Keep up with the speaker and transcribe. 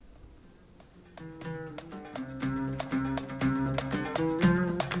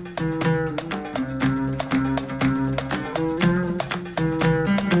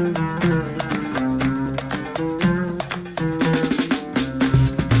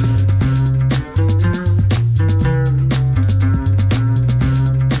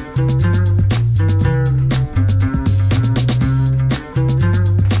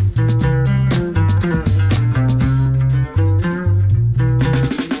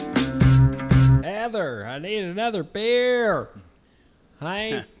Miller. I need another beer.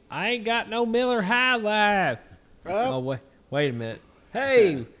 I ain't got no Miller High Life. Oh, wait a minute.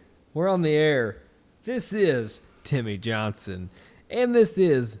 Hey, we're on the air. This is Timmy Johnson, and this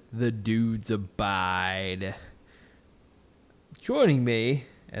is The Dudes Abide. Joining me,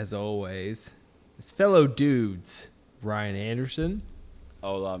 as always, is fellow dudes Ryan Anderson.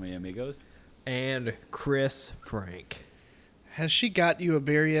 Hola, mi amigos. And Chris Frank. Has she got you a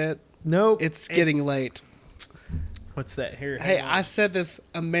beer yet? Nope. It's getting late. What's that here? Hey, I said this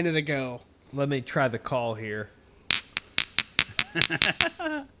a minute ago. Let me try the call here.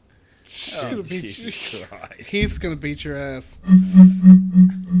 He's gonna beat your ass.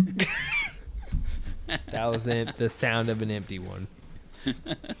 That was the sound of an empty one.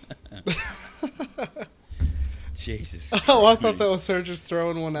 Jesus. Oh, I thought that was her just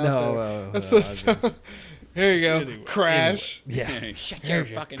throwing one out there. No, That's what here you go. Anyway, Crash. Yeah. Shut your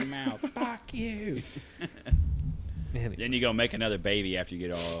fucking mouth. Fuck you. Anyway. Then you go make another baby after you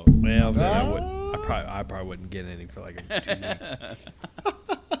get all. Well, then I probably wouldn't get any for like 2 weeks.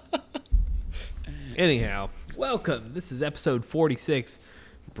 Anyhow, welcome. This is episode 46.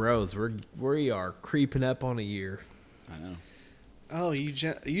 Bros, we are creeping up on a year. I know. Oh,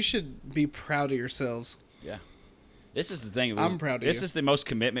 you should be proud of yourselves. Yeah. This is the thing. I'm proud of you. This is the most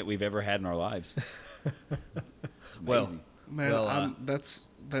commitment we've ever had in our lives. It's amazing. Man, that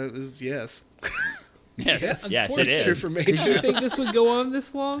is yes. Yes, yes, it It's is. true for me. Did you think this would go on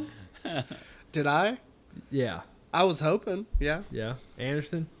this long? Did I? Yeah. I was hoping. Yeah. Yeah.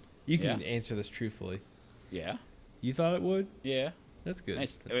 Anderson, you can answer this truthfully. Yeah. You thought it would? Yeah. That's good.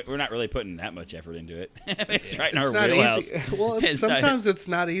 We're not really putting that much effort into it. It's right in It's our not wheelhouse. easy. Well, sometimes it's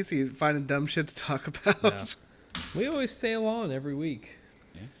not easy finding dumb shit to talk about. No. We always sail on every week.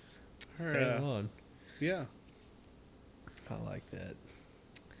 Yeah. Sail on. Yeah. I like that.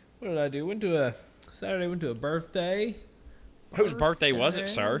 What did I do? Went to a birthday. Whose birthday was it,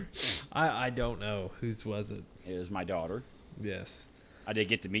 sir? I don't know. Whose was it? It was my daughter. Yes. I did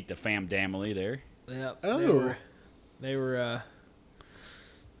get to meet the fam family there. Yep. Oh. They were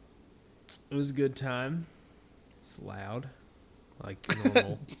it was a good time. It's loud. Like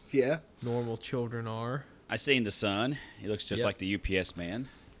normal. Yeah. Normal children are. I seen the son. He looks just like the UPS man.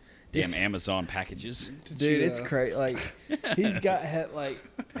 Damn Amazon packages. Dude, it's crazy. Like he's got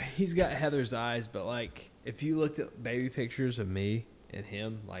Heather's eyes, but like if you looked at baby pictures of me and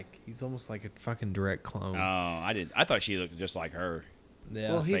him, like he's almost like a fucking direct clone. Oh, I thought she looked just like her.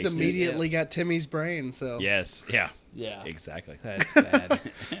 Yeah. Well, he's Faced it, immediately got Timmy's brain, so. Yes. Yeah. Yeah. Exactly. That's bad.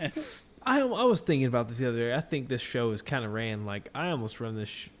 I was thinking about this the other day. I think this show is kind of ran like I almost run this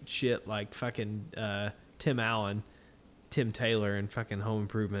shit like fucking Tim Allen, Tim Taylor, and fucking Home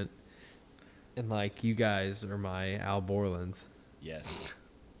Improvement, and like you guys are my Al Borland's. Yes.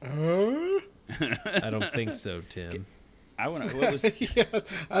 I don't think so, Tim. I want to. What was? Yeah,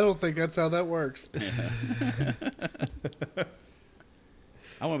 I don't think that's how that works.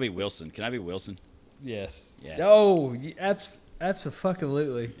 I want to be Wilson. Can I be Wilson? Yes. Yes. Oh,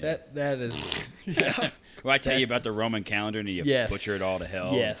 absolutely. Yes. That is. Yeah. Well, I tell you about the Roman calendar and you butcher it all to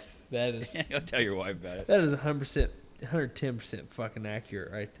hell. Yes, that is. I'll tell your wife about it. That is 100%, 110% fucking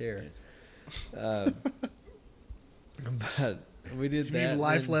accurate right there. Yes. But we did You that. need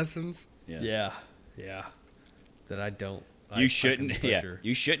life and- lessons. Yeah. That I don't. You shouldn't. Yeah.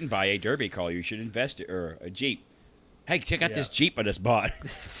 You shouldn't buy a derby car. You should invest it or a Jeep. Hey, check out this Jeep I just bought.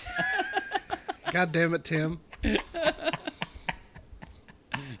 God damn it, Tim.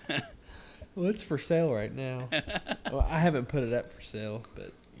 Well, it's for sale right now. Well, I haven't put it up for sale,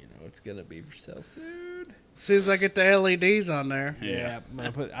 but it's gonna be for sale soon. As soon as I get the LEDs on there. Yeah,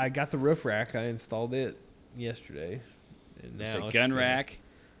 I got the roof rack. I installed it yesterday, and now It's a gun rack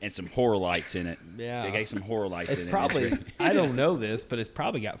and some horror lights in it. Yeah, they got some horror lights in it. Probably. I don't know this, but it's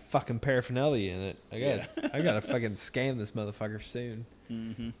probably got fucking paraphernalia in it. I gotta fucking scan this motherfucker soon.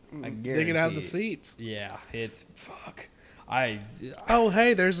 Mm-hmm. I Dig it out of the guarantee seats. Yeah, it's fuck. Oh,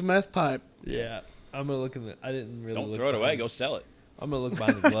 hey, there's a meth pipe. Yeah, I'm gonna look in the. I didn't really. Don't throw it away. Go sell it. I'm gonna look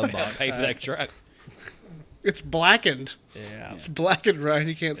behind the glove box. Pay for that truck. It's blackened. Yeah. It's blackened, Ryan.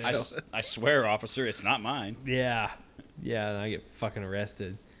 You can't sell it. I swear, officer, it's not mine. Yeah, and I get fucking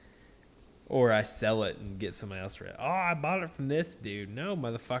arrested. Or I sell it and get somebody else arrested. Oh, I bought it from this dude. No,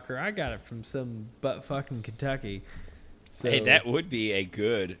 motherfucker, I got it from some butt fucking Kentucky. So, Hey, that would be a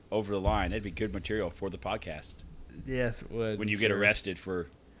good over the line. That'd be good material for the podcast. Yes, it would. When you get arrested for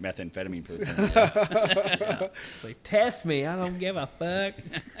methamphetamine poisoning. Yeah. It's like, test me. I don't give a fuck.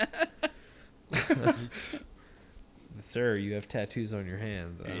 Sir, you have tattoos on your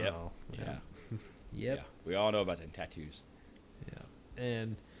hands. Yep. Oh, yeah. Yeah. Yep. Yeah. We all know about them tattoos. Yeah.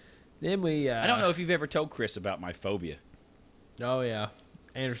 And Then we. I don't know if you've ever told Chris about my phobia. Oh yeah,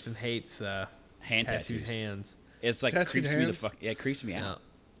 Anderson hates Hand tattooed tattoos. hands. It's like Tattooed creeps me the hands? fuck. Yeah, it creeps me out.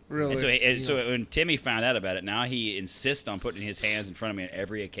 Really? And so when Timmy found out about it, now he insists on putting his hands in front of me on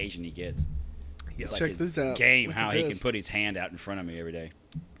every occasion he gets. It's like Check his this out. game, Look how at he this. can put his hand out in front of me every day.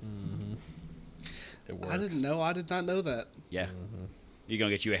 It works. I didn't know. I did not know that. Yeah. You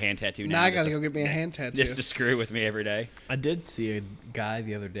gonna get you a hand tattoo Now now? I gotta just go get me a hand tattoo. just to screw with me every day. I did see a guy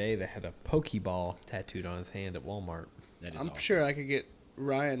the other day that had a Pokeball tattooed on his hand at Walmart. That is I'm awesome. sure I could get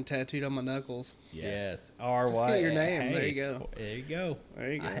Ryan tattooed on my knuckles. Yeah. Yes. R Just Y. get your name. Hey, There you go. There you go.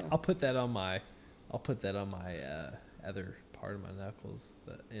 There you go. I'll put that on my. Other part of my knuckles,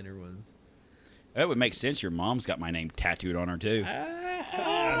 the inner ones. That would make sense. Your mom's got my name tattooed on her too.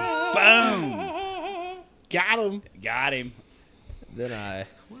 Ah. Boom! Got him. Got him. Then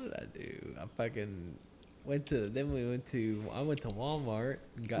what did I do? I fucking went to. Then we went to. I went to Walmart.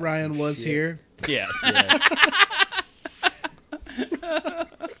 And got Ryan some was shit. Yeah. here. Yes.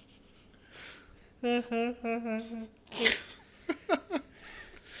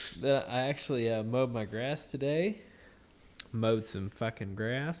 Then I actually mowed my grass today. Mowed some fucking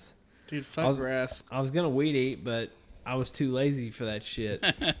grass. Dude, I fuck was- grass. I was gonna weed eat, but I was too lazy for that shit.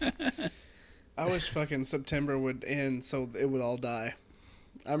 I wish fucking September would end so it would all die.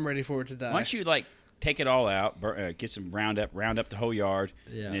 I'm ready for it to die. Why don't you like take it all out, get some round up the whole yard,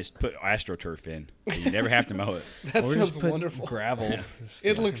 Yeah. and just put AstroTurf in. So you never have to mow it. That Or sounds just put wonderful. Gravel.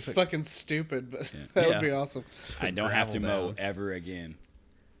 It looks fucking stupid, but that Yeah. would be awesome. I don't have to gravel mow down. ever again.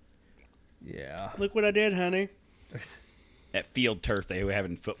 Yeah. Look what I did, honey. That field turf they have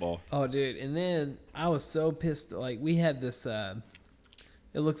in football. Oh, dude. And then I was so pissed. Like, we had this,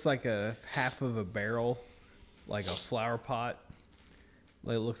 it looks like a half of a barrel, like a flower pot.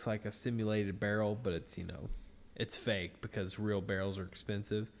 Like, it looks like a simulated barrel, but it's, it's fake because real barrels are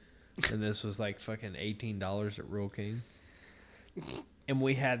expensive. And this was like fucking $18 at Rural King. And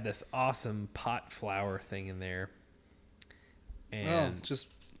we had this awesome pot flower thing in there. And Just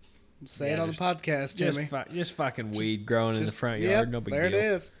say Yeah, it on just- the podcast, Jimmy. just fucking weed growing in the front yard. Yep, No big there deal. it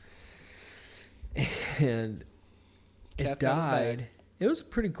is. And it Cat's out of the bag. died. It was a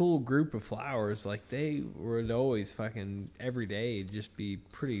pretty cool group of flowers. Like, they would always fucking every day just be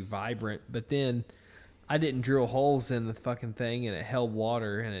pretty vibrant. But then I didn't drill holes in the fucking thing, and it held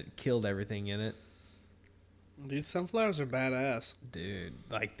water, and it killed everything in it. These sunflowers are badass. Dude,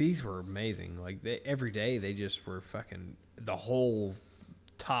 like, these were amazing. Like, every day they just were fucking, the whole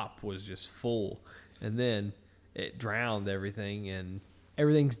top was just full. And then it drowned everything, and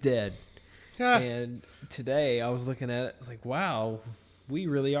everything's dead. Ah, And today I was looking at it, it's like, wow, we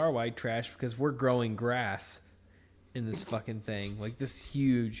really are white trash because we're growing grass in this fucking thing. Like, this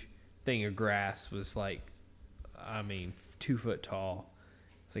huge thing of grass was like, 2 foot tall.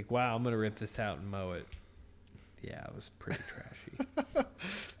 It's like, wow, I'm going to rip this out and mow it. Yeah, it was pretty trashy.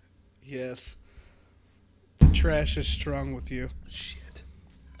 yes. The trash is strong with you. Shit.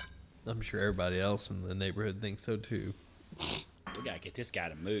 I'm sure everybody else in the neighborhood thinks so too. We gotta get this guy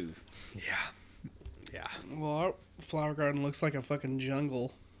to move. Yeah. Yeah. Well, our flower garden looks like a fucking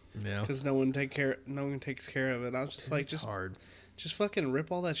jungle Yeah. because no one takes care of it. I was just like, It's hard. just fucking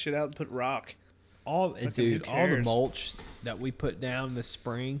rip all that shit out and put rock. All who the cares? mulch that we put down this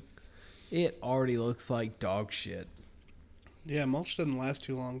spring, it already looks like dog shit. Yeah, mulch doesn't last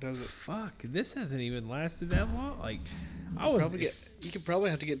too long, does it? Fuck, this hasn't even lasted that long. Like, I was You could probably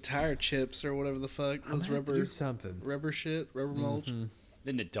have to get tire chips or whatever the fuck I'm those gonna have to rubber do something. rubber mulch.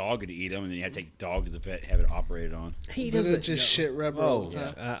 Then the dog would eat them, and then you have to take the dog to the vet and have it operated on. He Does doesn't it just know. shit rubber all Oh, the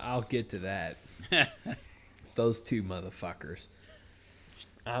time? I'll get to that. Those two motherfuckers.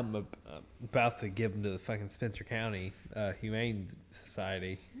 I'm about to give them to the fucking Spencer County Humane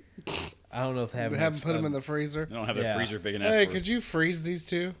Society. I don't know if they have We enough, haven't put them in the freezer. They don't have Yeah. a freezer big enough. Hey, for... could you freeze these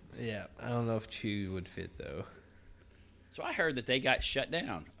two? Yeah, I don't know if Chew would fit though. So I heard that they got shut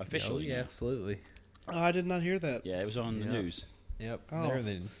down officially. Oh, yeah, now. absolutely. Oh, I did not hear that. Yeah, it was on the Yep. news. Yep. Oh.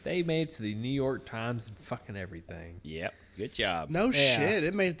 They made it to the New York Times and fucking everything. Yep, good job. No Yeah. shit,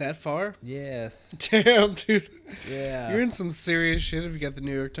 it made it that far. Yes. Damn, dude. Yeah. You're in some serious shit if you got the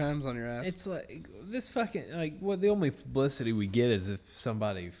New York Times on your ass. It's like this fucking the only publicity we get is if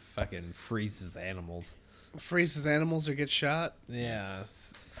somebody fucking freezes animals. Freezes animals or gets shot. Yeah,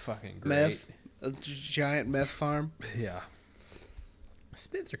 it's fucking great. Meth. A giant meth farm. Yeah.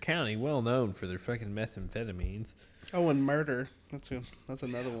 Spencer County, well known for their fucking methamphetamines. Oh, and murder. That's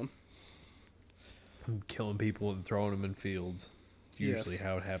another one. Killing people and throwing them in fields. Usually Yes.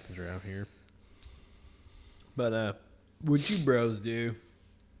 how it happens around here. But what'd you bros do?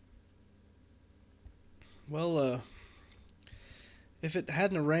 Well, If it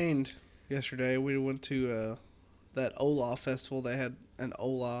hadn't rained yesterday, we went to that Ola festival. They had an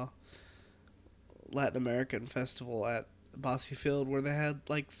Ola Latin American festival at Bossy Field where they had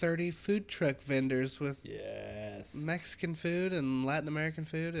like 30 food truck vendors with Yes. Mexican food and Latin American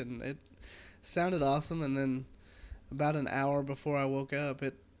food, and it sounded awesome. And then about an hour before I woke up,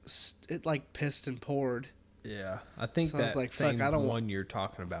 it like pissed and poured. Yeah, I think So I that was like, same fuck, I don't one you're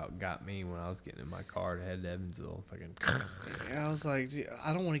talking about got me when I was getting in my car to head to Evansville. Fucking. I was like, dude,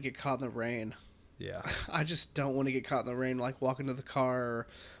 I don't want to get caught in the rain. Yeah. I just don't want to get caught in the rain, like walking to the car or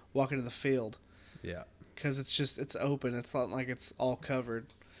walking to the field. Yeah. Because it's open. It's not like it's all covered.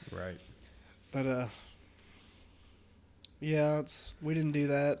 Right. But, yeah, we didn't do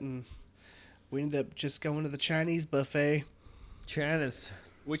that, and we ended up just going to the Chinese buffet. China's.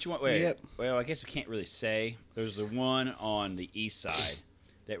 Which one? Wait. Yep. Well, I guess we can't really say. There's the one on the east side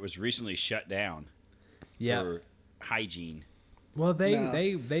that was recently shut down for hygiene. Well, they No.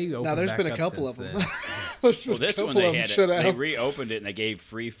 opened Now, there's back been a up couple of since them. then. Well, this one they had shut they out. reopened it and they gave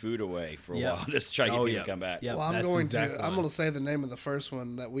free food away for a while just to try to get people to come back. Yep, Well, I'm that's going exact to. I'm one. going to say the name of the first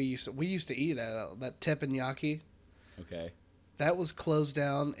one that we used to eat at that teppanyaki. Okay. That was closed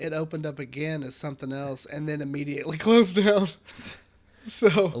down. It opened up again as something else, and then immediately closed down. So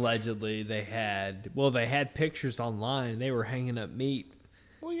Allegedly, they had pictures online. They were hanging up meat,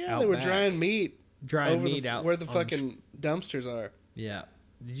 well, yeah, out they were back. drying meat drying meat out where the on fucking dumpsters are. Yeah.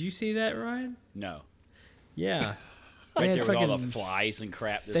 Did you see that, Ryan? No. Yeah. Right there with all the flies and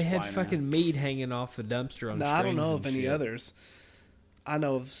crap. They had flying fucking around. meat hanging off the dumpster on No, strings I don't know of and any shit. others. I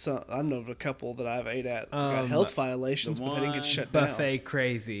know of some. I know of a couple that I've ate at got Um, health violations, the but they didn't get one shut down. Buffet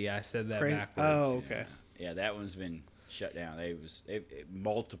crazy. I said that Crazy. backwards. Oh, okay. Yeah, that one's been shut down.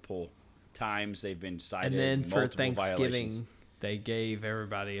 Multiple times they've been cited. And then for multiple Thanksgiving, violations. they gave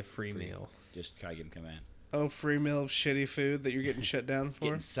everybody a free meal. Just try to get them come in. Oh, free meal of shitty food that you're getting shut down for?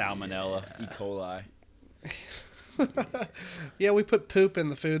 Getting salmonella, E. coli. Yeah, we put poop in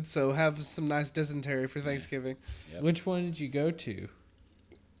the food, so have some nice dysentery for Thanksgiving. Yep. Which one did you go to?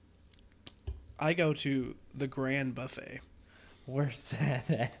 I go to the Grand Buffet. Where's that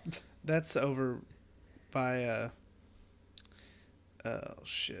at? That's over by oh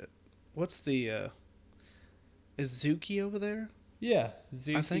shit. What's the is Zuki over there? Yeah,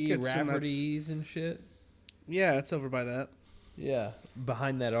 Zuki, I think it's in Rafferty's and shit. Yeah, it's over by that. Yeah,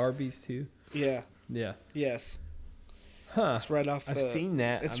 behind that Arby's too. Yeah. Yeah. Yes. Huh. It's right off I've seen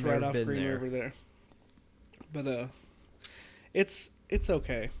that. It's I've right never off been Green there. River there. But it's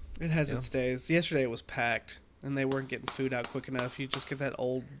okay. It has its days. Yesterday it was packed and they weren't getting food out quick enough. You just get that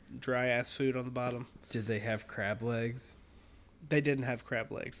old dry ass food on the bottom. Did they have crab legs? They didn't have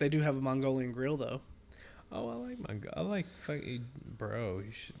crab legs. They do have a Mongolian grill though. Oh, I like fucking bro.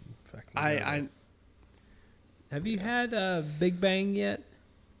 You should fucking. go I there. Have you had Big Bang yet?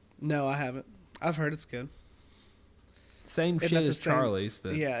 No, I haven't. I've heard it's good. Same Isn't shit that the as same- Charlie's,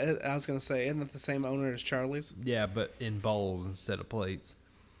 but Yeah, I was gonna say, isn't it the same owner as Charlie's? yeah, but in bowls instead of plates.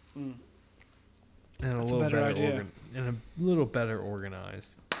 Mm. And That's a a little better better idea. and a little better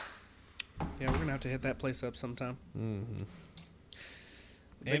organized. Yeah, we're gonna have to hit that place up sometime. Mm-hmm.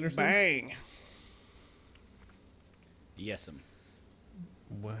 Big Anderson? Bang. Yes'm.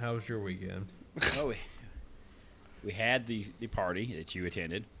 Well, how was your weekend? Oh, we had the party that you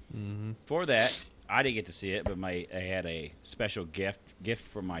attended. Mm-hmm. For that, I didn't get to see it, but I had a special gift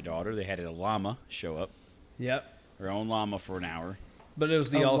for my daughter. They had a llama show up, Yep. her own llama for an hour. But it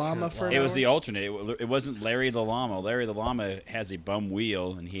was the A alternate llama for an It was hour? the alternate. It wasn't Larry the llama. Larry the llama has a bum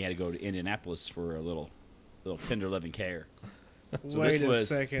wheel, and he had to go to Indianapolis for a little tender loving care. So Wait this a was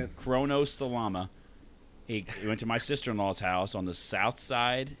second. Kronos the llama. He went to my sister-in-law's house on the south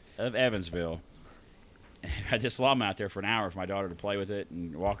side of Evansville. I had this llama out there for an hour for my daughter to play with it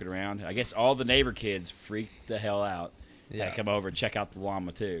and walk it around. I guess all the neighbor kids freaked the hell out. Yeah. Had to come over and check out the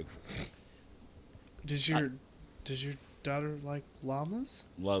llama too. Does your daughter like llamas?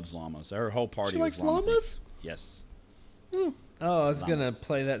 Loves llamas. Her whole party She was likes llama. llamas? Yes. Oh, I was gonna Llamas.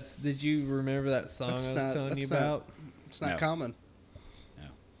 play that. Did you remember that song I was telling you about? It's not No. common. No.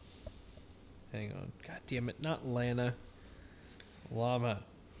 Hang on. God damn it. Not Lana. Llama.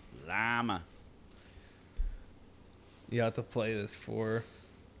 Llama. You have to play this for.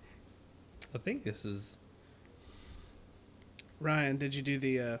 I think this is. Ryan, did you do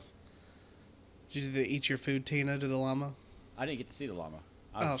the eat your food Tina to the llama? I didn't get to see the llama.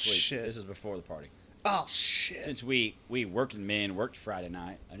 I was Oh, asleep. shit. This is before the party. Oh shit. Since we working men worked Friday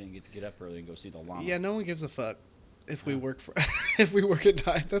night, I didn't get to get up early and go see the llama. Yeah, no one gives a fuck if we Huh. work for if we work at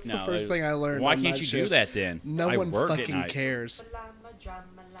night. That's the No, first thing I learned. Why on can't night you shift. do that then? No I one work at fucking night. cares.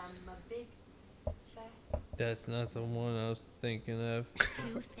 They That's not the one I was thinking of.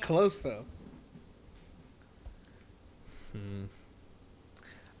 Close though.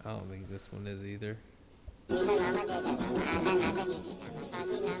 I don't think this one is either.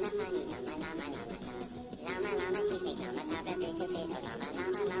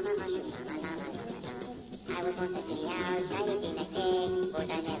 I was once a tea outside it in a day, but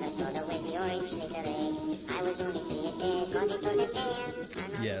I never saw the way the orange slither egg. I was only 3 a day, cause it was a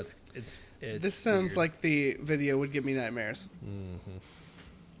day. Yeah, it's This sounds weird. like the video would give me nightmares.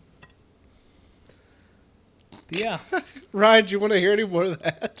 Yeah. Ryan, do you want to hear any more of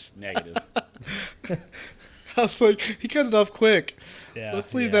that? Negative. I was like, he cut it off quick. Yeah.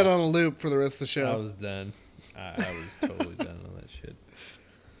 Let's leave that on a loop for the rest of the show. I was done. I was totally done on that shit.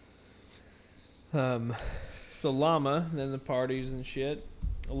 So llama, then the parties and shit.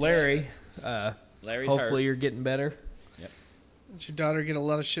 Larry, Larry's hopefully hurt. you're getting better. Did your daughter get a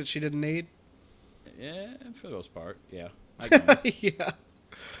lot of shit she didn't need? Yeah, for the most part. Yeah. I agree. Yeah.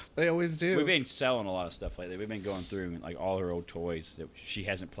 They always do. We've been selling a lot of stuff lately. We've been going through like all her old toys that she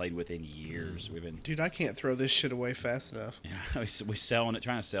hasn't played with in years. We've been, Dude, I can't throw this shit away fast enough. yeah, we selling it,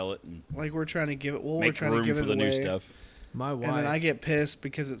 trying to sell it, and Like, we're trying to give it... Well, we're make trying to room give for it the away. new stuff. My wife. And then I get pissed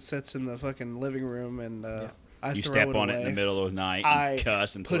because it sits in the fucking living room and I You throw step it on away. it in the middle of the night I and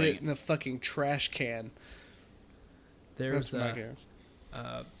cuss and put play it in the fucking trash can. There's That's my game.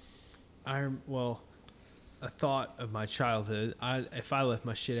 a thought of my childhood. If I left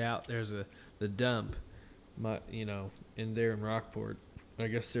my shit out, there's the dump, in there in Rockport. I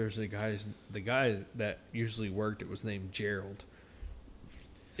guess there's the guy that usually worked. It was named Gerald,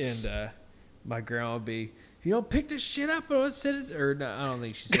 and my grandma would be, if you don't pick this shit up, I don't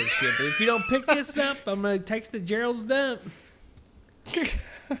think she said shit, but if you don't pick this up, I'm gonna take it to Gerald's dump.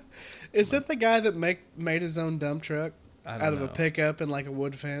 Is that the guy that made his own dump truck I don't out of know. a pickup and like a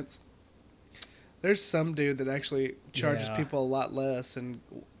wood fence? There's some dude that actually charges Yeah. people a lot less and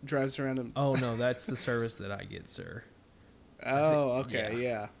drives around and... Oh no, that's the service that I get, sir. Oh, okay,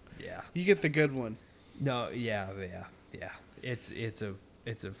 yeah. Yeah. You get the good one. No, yeah. It's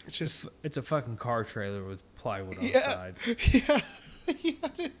a fucking car trailer with plywood on the Yeah. sides. Yeah, yeah,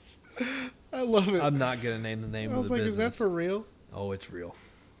 it is. I love it. I'm not gonna name the name I of was the like, business. is that for real? Oh, it's real.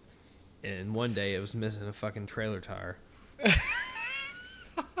 And one day it was missing a fucking trailer tire.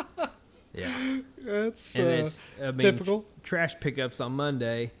 Yeah. That's And it's typical. Trash pickups on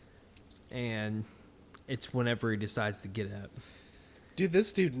Monday, and it's whenever he decides to get up. Dude,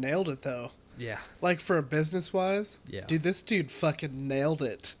 this dude nailed it, though. Yeah. Like, for a business-wise, Yeah. dude, this dude fucking nailed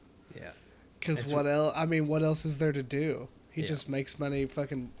it. Yeah. Because It's- what else? I mean, what else is there to do? He Yeah. just makes money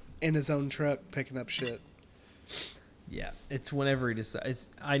fucking in his own truck picking up shit. Yeah. It's whenever he decides.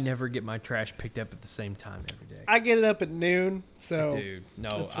 I never get my trash picked up at the same time every day. I get it up at noon, so Dude, no.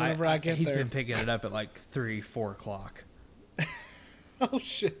 that's whenever I get he's there. been picking it up at like 3-4 o'clock. oh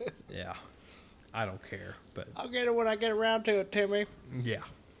shit, Yeah. I don't care, but I'll get it when I get around to it, Timmy. yeah.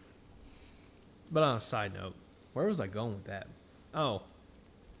 But on a side note, where was I going with that? Oh,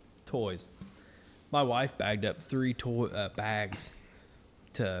 toys. My wife bagged up 3 bags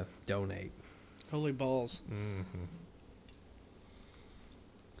to donate. Holy balls! Mm-hmm.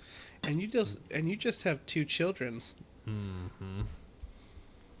 And you just have 2 childrens. Mm-hmm.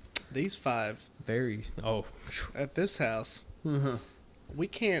 These 5 Very. Oh. at this house. Mm-hmm.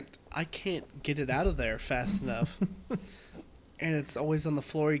 I can't get it out of there fast enough. And it's always on the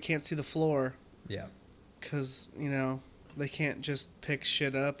floor. You can't see the floor Yeah. because, they can't just pick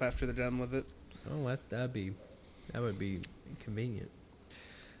shit up after they're done with it. Oh, that would be convenient.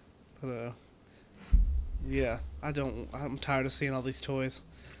 But, yeah, I'm tired of seeing all these toys.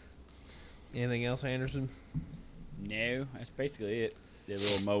 Anything else, Anderson? No, that's basically it. Did a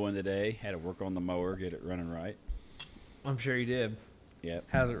little mowing today. Had to work on the mower, get it running right. I'm sure you did. Yep.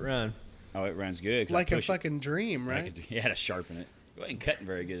 How's it run? Oh, it runs good. 'cause I Like a push it. fucking dream, right? You had to sharpen it. It wasn't cutting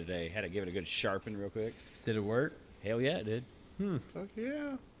very good today. Had to give it a good sharpen real quick. Did it work? Hell yeah, it did. Fuck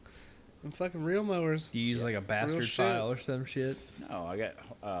yeah. And fucking real mowers. Do you use like a real bastard shit. file or some shit? No, I got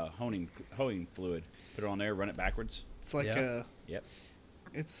honing fluid. Put it on there, run it backwards. It's like Yeah. Yep.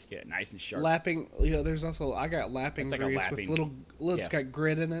 it's Get it nice and sharp. lapping. There's also, I got lapping It's like a grease lapping- with it's yeah. got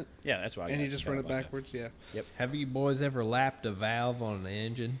grit in it. Yeah, that's why I And got you just got run a it bunch of- backwards, yeah. Have you boys ever lapped a valve on an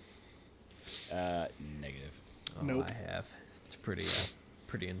engine? Negative. Oh, Nope. I have. It's pretty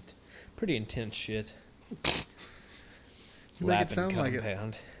intense shit. You make it sound like it.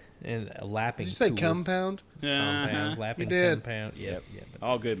 compound. And a lapping Did you say tool. compound? Compound, lapping You did. compound. Yep.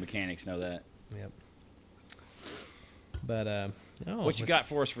 All good mechanics know that. Yep. But What you got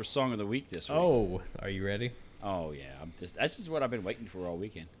for us for Song of the Week this week? Oh, are you ready? Oh yeah. This is what I've been waiting for all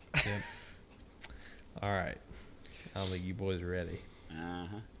weekend. All right. I don't think you boys are ready.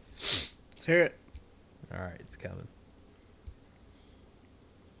 Uh-huh. Let's hear it. All right, it's coming.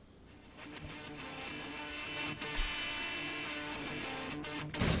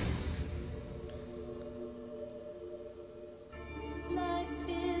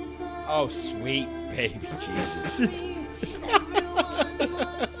 Oh, sweet baby Jesus.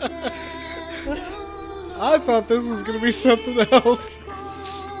 I thought this was going to be something else.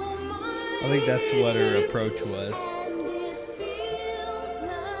 I think that's what her approach was.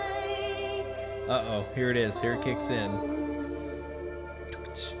 Uh-oh, here it is. Here it kicks in.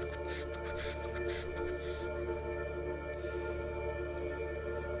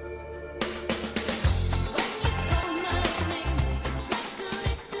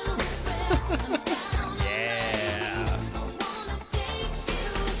 Yeah.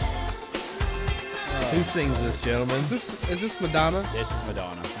 Who sings this, gentlemen? Is this Madonna? This is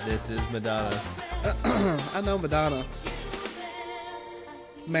Madonna. This is Madonna. I know Madonna.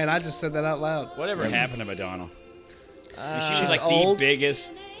 Man, I just said that out loud. Whatever happened to Madonna? She she's was like old. the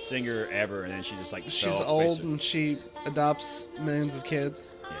biggest singer ever, and then she just like She's fell off old the face of- and she adopts millions of kids.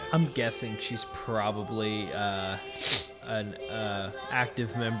 I'm guessing she's probably an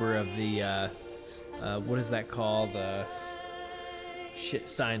active member of the what is that called?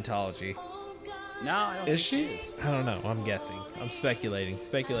 Scientology. No, I don't Is think she? is. I don't know. I'm guessing. I'm speculating.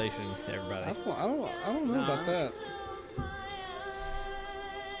 Speculation, everybody. I don't know about that.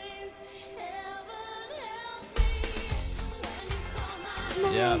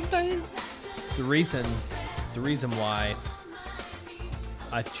 Yeah. The reason why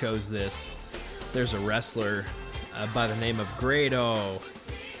I chose this, there's a wrestler by the name of Grado.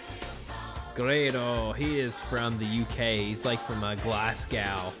 He is from the UK. He's like from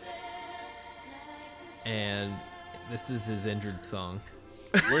Glasgow. And this is his entrance song.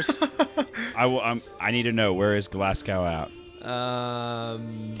 Where's I need to know, where is Glasgow out?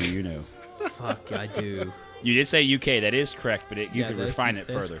 Do you know? Fuck, I do. You did say UK. That is correct, but you could refine it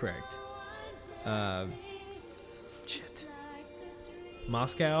that's further. Correct. Shit.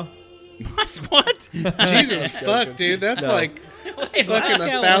 Moscow? What? Jesus fuck, dude. That's No. like fucking Glasgow.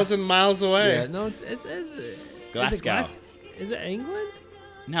 1,000 miles away. Yeah, no, it's Glasgow. Is it England?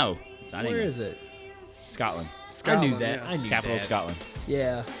 No, it's not Where England. is it? Scotland. I knew Scotland, that. yeah. I knew Capital that. of Scotland.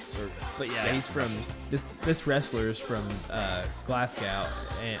 Yeah. Or- But yeah, Yeah, he's from this wrestler is from Glasgow,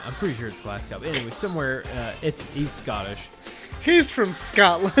 and I'm pretty sure it's Glasgow. But anyway, somewhere he's Scottish. He's from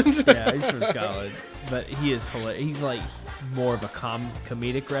Scotland. Yeah, he's from Scotland, but he is hilarious. He's like more of a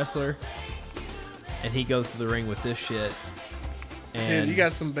comedic wrestler, and he goes to the ring with this shit. And Dude, you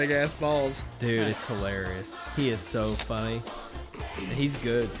got some big ass balls. dude, it's hilarious. He is so funny, and he's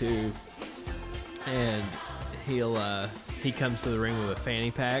good too. And he comes to the ring with a fanny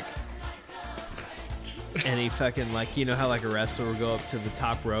pack. And he fucking, like, you know how like a wrestler will go up to the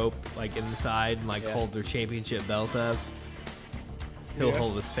top rope, like in the side, and like hold their championship belt up? He'll Yeah.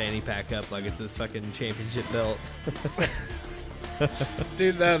 hold his fanny pack up like it's his fucking championship belt.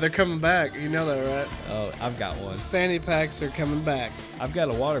 Dude, they're coming back. You know that, right? Oh, I've got one. Fanny packs are coming back. I've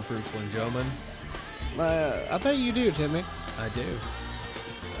got a waterproof one, gentlemen. I bet you do, Timmy. I do.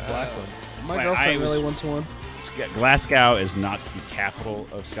 Black one. My Wait, girlfriend I was- really wants one. Glasgow is not the capital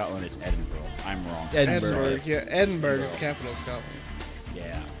of Scotland. It's Edinburgh. I'm wrong. Edinburgh. Yeah, Edinburgh is capital of Scotland.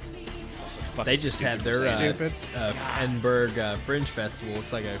 Yeah. Also fucking They just had stupid. their Stupid. Edinburgh Fringe Festival.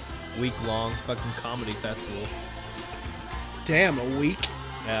 It's like a week-long fucking comedy festival. Damn, a week.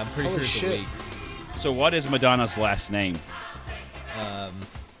 Yeah, I'm pretty Holy sure it's shit. a week. So what is Madonna's last name?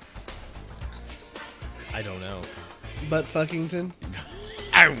 I don't know. But fuckington.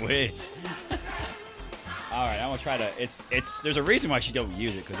 I wish. All right, I'm gonna try to. It's. There's a reason why she don't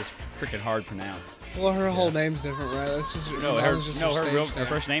use it, because it's freaking hard to pronounce. Well, her whole name's different, right? That's just No, Madonna's just her stage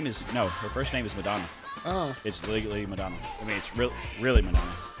first name is her first name is Madonna. Oh, It's legally Madonna. I mean, it's really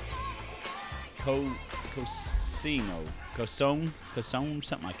Madonna. Cosome,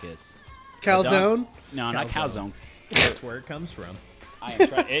 something like this. calzone. No, not Calzone. calzone. That's where it comes from. I am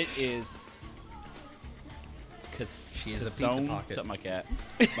trying. It is. She is a pizza Consone, pocket. something like that.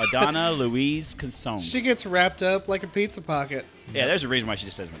 Madonna Louise Consone. She gets wrapped up like a pizza pocket. Yeah, there's a reason why she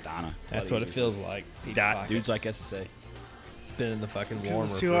just says Madonna. That's what it feels like. Pizza pocket. Dudes like us to say. It's been in the fucking warmer.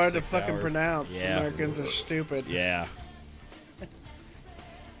 Because it's too for hard to 6 fucking hours. pronounce. Yeah. Americans are stupid. Yeah.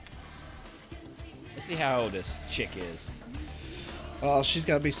 Let's see how old this chick is. Oh, she's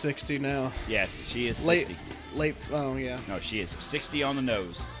got to be 60 now. Yes, she is Late, 60. late. Oh yeah. No, she is 60 on the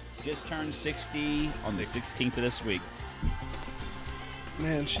nose. Just turned 60 on the 16th of this week.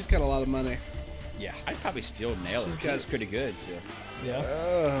 Man, she's got a lot of money. Yeah, I'd probably still nail She's it. got- She's pretty good. So.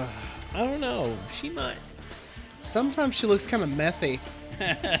 Yeah. I don't know. She might. Sometimes she looks kind of methy.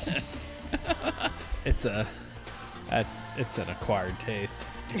 It's an acquired taste.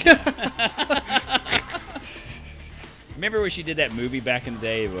 Remember when she did that movie back in the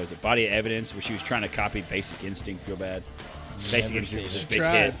day? Was it Body of Evidence, where she was trying to copy Basic Instinct real bad? Basic Instinct was a big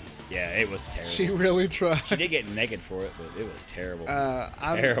tried. hit. Yeah, it was terrible. She really tried. She did get naked for it, but it was terrible.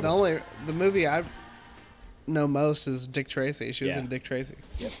 The movie I know most is Dick Tracy. She was Yeah. in Dick Tracy.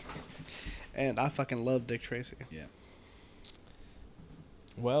 Yep. And I fucking love Dick Tracy. Yeah.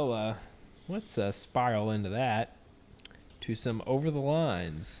 Well, let's spiral into that to some over the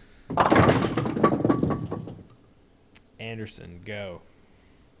lines. Anderson, go.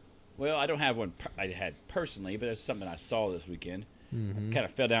 Well, I don't have one I had personally, but it's something I saw this weekend. Mm-hmm. Kind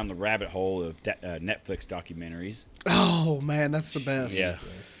of fell down the rabbit hole of Netflix documentaries. Oh man, that's the best. Yeah.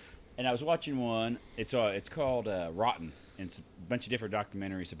 And I was watching one. It's called Rotten, and it's a bunch of different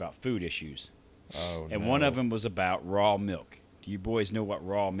documentaries about food issues. Oh, And no. one of them was about raw milk. Do you boys know what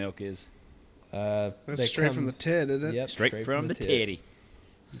raw milk is? That's that straight from the comes- tit, isn't it? Yep, Straight from the tit. titty.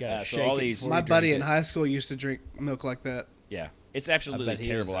 You gotta So shake all it these- before My you buddy drink in it. high school used to drink milk like that. Yeah, it's I absolutely bet a he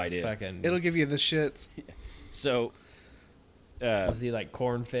terrible was a idea. Fucking, It'll give you the shits. So, was he like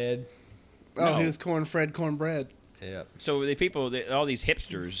corn fed? Oh, No. he was cornbread. Yep. so the people, all these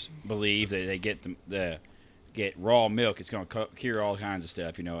hipsters believe that they get get raw milk. It's going to cure all kinds of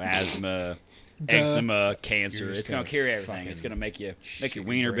stuff. You know, asthma, Duh. eczema, cancer. You're just It's going gonna to cure everything. fucking It's going to make your shit your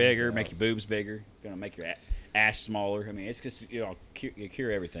wiener brains bigger, out. make your boobs bigger. Going to make your ass smaller. I mean, it's just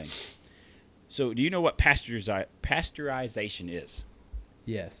cure everything. So, do you know what pasteurization is?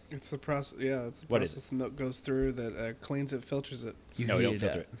 Yes. It's the process. Yeah, it's the What is process the milk goes through that cleans it, filters it. No, we don't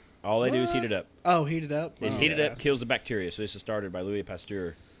filter it. All they do is heat it up. Oh, heat it up. It's Oh, heated up, yes. kills the bacteria. So this is started by Louis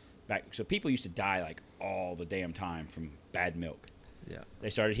Pasteur. So people used to die like all the damn time from bad milk. Yeah. They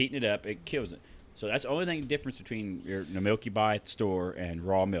started heating it up. It kills it. So that's the only thing difference between the milk you buy at the store and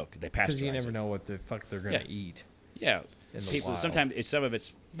raw milk. They pasteurize Because you never it. know what the fuck they're gonna Yeah. eat. Yeah. in the People wild. sometimes some of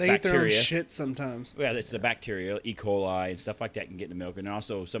it's They eat their own bacteria. shit sometimes. Yeah, it's the bacteria, E. coli, and stuff like that can get in the milk, and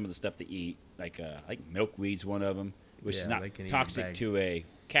also some of the stuff they eat, like milkweed's one of them, which Yeah, is not they can eat toxic bag- to a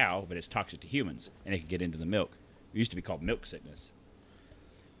cow, but it's toxic to humans, and it can get into the milk. It used to be called milk sickness.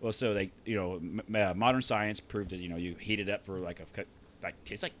 Well, so they, modern science proved that you heat it up for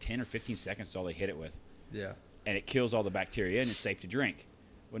it's like 10 or 15 seconds. Is all they hit it with, Yeah. and it kills all the bacteria, and it's safe to drink.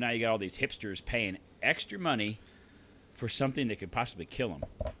 Well, now you got all these hipsters paying extra money for something that could possibly kill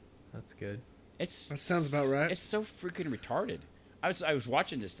them. That's good. That sounds about right. It's so freaking retarded. I was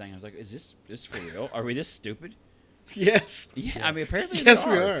watching this thing. I was like, is this for real? Are we this stupid? Yes. Yeah, I mean, apparently Yes,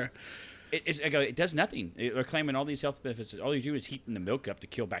 we are. It does nothing. They're claiming all these health benefits. All you do is heating the milk up to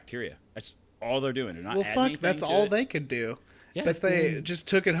kill bacteria. That's all they're doing. They're not Well, adding fuck, anything that's to all it. they could do. Yeah. But they just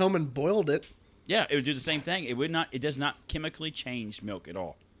took it home and boiled it. Yeah, it would do the same thing. It does not chemically change milk at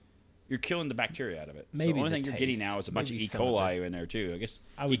all. You're killing the bacteria out of it. So Maybe the only the thing you're getting taste. now is a bunch Maybe of E. some of coli in there too. I guess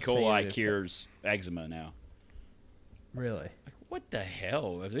I E. would say coli that if- cures eczema now. Really. Like, what the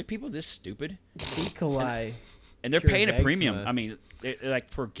hell? Are they people this stupid? E. coli. And they're Cures paying a premium. eczema. I mean, like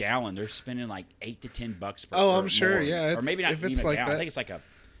per gallon, they're spending like $8 to $10 per. Oh, or I'm sure, more. yeah, or it's- maybe not if even it's a like gallon. I that- think it's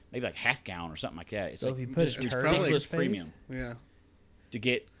maybe like half gallon or something like that. It's So like if you put a just turd in your ridiculous face? premium Yeah. to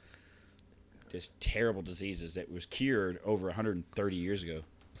get this terrible diseases that was cured over 130 years ago.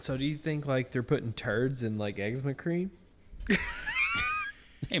 So do you think like they're putting turds in like eczema cream?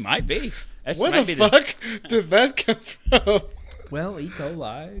 It might be. That's Where might the be fuck did that come from? Well, E.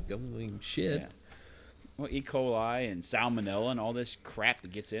 coli. I mean, shit. Yeah. Well, E. coli and salmonella and all this crap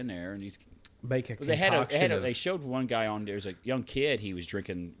that gets in there, and these. Make a Well, they had concoction of- they showed one guy on there's a young kid. He was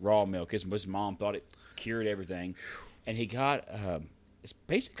drinking raw milk. His mom thought it cured everything, and he got it's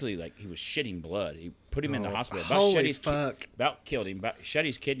basically like he was shitting blood. He put him in the Oh, hospital. holy fuck. About killed him. About shut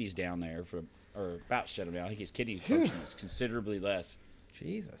his kidneys down there about shut him down. I think his kidney function is considerably less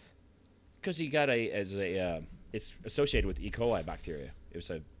Jesus. because he got it's associated with E. coli bacteria. It's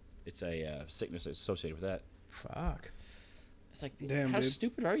a sickness that's associated with that. Fuck. It's like, Damn, how dude.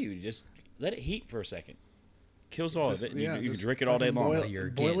 stupid are you? Just let it heat for a second. Kills all Just- of it. And yeah, you can just drink it all day fucking long. Boil, You're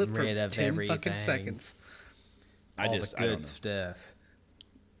boil it getting for rid of 10 everything. fucking seconds. I All just the I don't good know. stuff.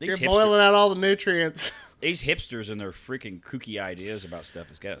 You're boiling out all the nutrients. These hipsters and their freaking kooky ideas about stuff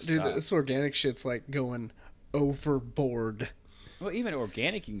has got to Dude, stop. this organic shit's like going overboard. Well, even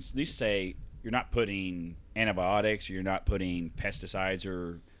organic, you can at least say you're not putting antibiotics, or you're not putting pesticides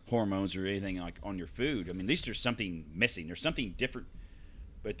or hormones or anything like on your food. I mean, at least there's something missing. There's something different,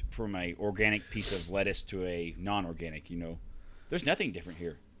 but from a organic piece of lettuce to a non-organic, there's nothing different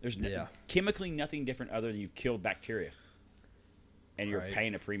here. There's Yeah. chemically nothing different other than you've killed bacteria. and you're Right.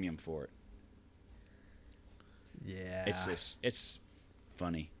 paying a premium for it. Yeah. It's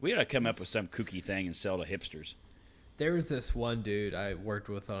funny. We gotta come up with some kooky thing and sell to hipsters. There was this one dude I worked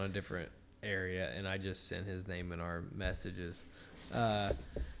with on a different area, and I just sent his name in our messages.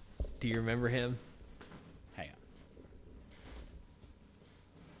 Do you remember him? Hang on.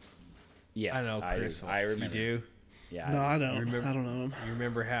 Yes, I know, Chris. I remember. You do? Yeah. No, I don't. remember- I don't know him. You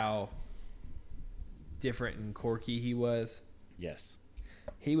remember how different and quirky he was? Yes.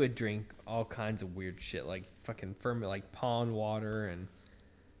 He would drink all kinds of weird shit, like fucking ferment, like pond water and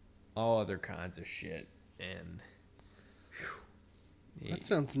all other kinds of shit. And whew, That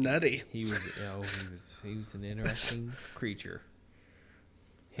sounds nutty. he was, he was an interesting creature.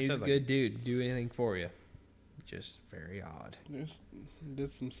 He was a sounds like- good dude. Do anything for you. Just very odd. Just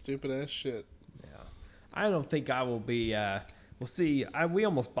did some stupid ass shit. Yeah. I don't think I will be. We'll see. We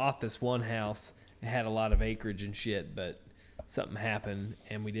almost bought this one house. It had a lot of acreage and shit, but something happened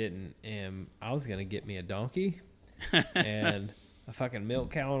and we didn't. And I was gonna get me a donkey and a fucking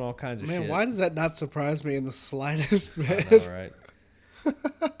milk cow and all kinds of Man, shit. why does that not surprise me in the slightest I bit? know, right?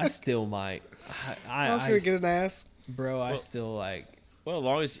 I still might. I was gonna get an ass. bro. I still like. Well, as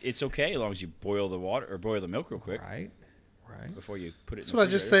long as it's okay, as long as you boil the water or boil the milk real quick Right. before you put it. That's in what the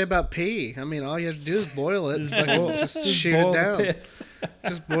I just say refrigerator. about pee. I mean, all you have to do is boil it. Just shoot boil it the down. piss.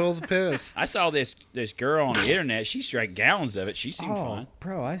 Just boil the piss. I saw this girl on the internet. She drank gallons of it. She seemed Oh, fine.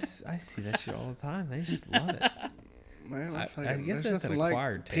 bro, I see that shit all the time. They just love it. Man, I fucking- guess there's that's an nothing like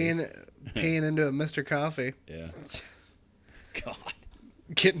acquired peeing into a Mr. Coffee, Yeah. God.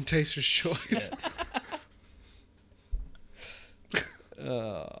 getting taster's choice.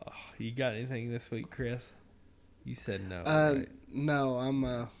 You got anything this week, Chris? You said no. Uh, right? No,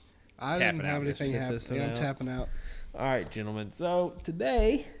 I Tapping didn't have out. anything Sit happen. this one Yeah, I'm out. tapping out. All right, gentlemen. So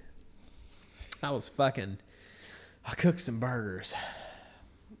today, I cooked some burgers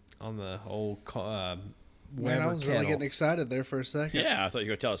on the old Man, Weber I was kettle. really getting excited there for a second. Yeah, I thought you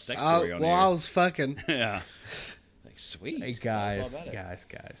were gonna tell a sex story on I here. was fucking. Yeah. Like sweet. Hey Tell us all guys,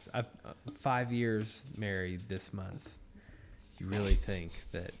 about it. I'm 5 years married this month. You really think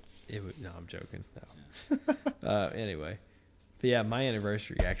that it would? No, I'm joking. No. Anyway, but yeah, my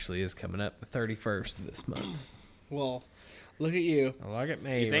anniversary actually is coming up the 31st of this month. Well, look at you. Look at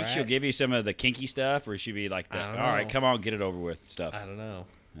me. You think right? she'll give you some of the kinky stuff, or she be like, the, I don't "All right, know. come on, get it over with" stuff? I don't know.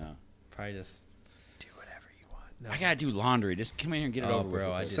 No. Probably just do whatever you want. No. I gotta do laundry. Just come in here and get it Oh, over bro,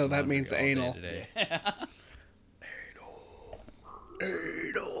 with. I real did So that laundry means all day anal. today.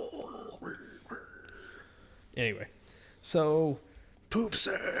 Anyway, so Poop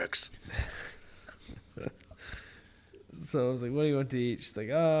sex. I was like, "What do you want to eat?" She's like,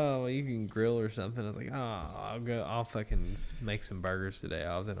 "Oh, well, you can grill or something." I was like, "Oh, I'll fucking make some burgers today."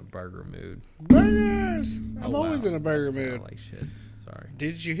 I was in a burger mood. Burgers. I'm Oh, always wow. in a burger That sounded mood. like shit. Sorry.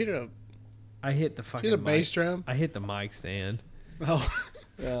 Did you hit a I hit the fucking hit a bass mic. drum? I hit the mic stand. Oh,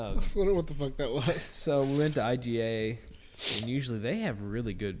 I Um, was wondering what the fuck that was. so we went to IGA, and usually they have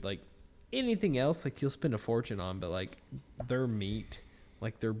really good, like, anything else, like, you'll spend a fortune on, but, like, their meat,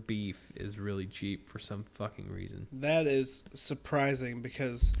 like, their beef is really cheap for some fucking reason. That is surprising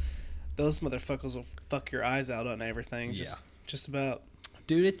because those motherfuckers will fuck your eyes out on everything. Just about.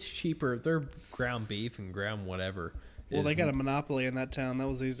 Dude, it's cheaper. Their ground beef and ground whatever. Well, is- they got a monopoly in that town. That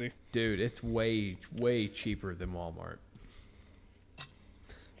was easy. Dude, it's way, way cheaper than Walmart.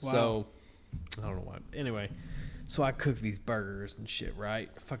 Wow. So, I don't know why. Anyway, so I cooked these burgers and shit, right?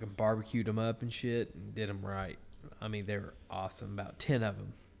 I fucking barbecued them up and shit and did them right. I mean, they were awesome. About 10 of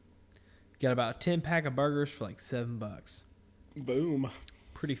them. Got about a 10 pack of burgers for like $7. Boom.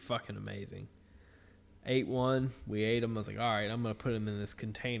 Pretty fucking amazing. Ate one. We ate them. I was like, all right, I'm going to put them in this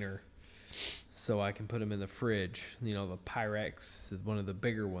container so I can put them in the fridge. You know, the Pyrex is one of the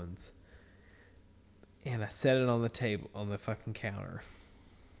bigger ones. And I set it on the table, on the fucking counter.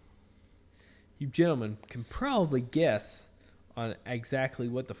 You gentlemen can probably guess on exactly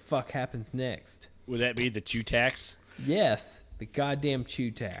what the fuck happens next. Would that be the chew tax? Yes, the goddamn chew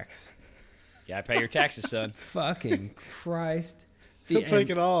tax. Gotta pay your taxes, son. Fucking Christ. He'll take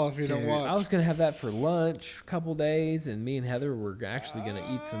And- it all if you Dude, don't watch. I was gonna have that for lunch a couple days, and me and Heather were actually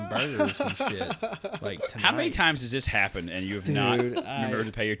gonna eat some burgers and shit like tonight. How many times has this happened and you have not Dude, remembered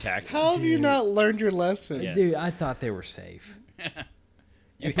to pay your taxes? How have you Dude. not learned your lesson? Yeah. Dude, I thought they were safe.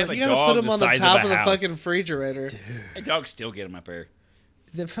 You have a You gotta dog put them the on the size top of of a the house. fucking refrigerator. Hey, dogs still get them up there.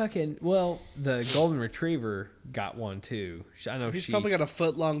 The golden retriever got one too. I know He's she. probably got a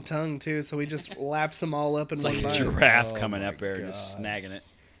foot long tongue too, so he just laps them all up in It's one like a bite. giraffe Oh coming my up there and just snagging it.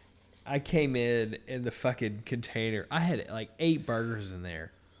 I came in the fucking container. I had like 8 burgers in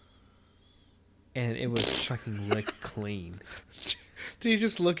there, and it was fucking licked clean. Did he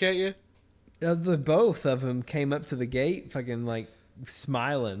just look at you? The both of them came up to the gate, fucking like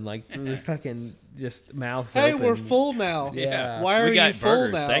smiling, like the fucking just mouths Hey, open. we're full now. Yeah. Why are we got you full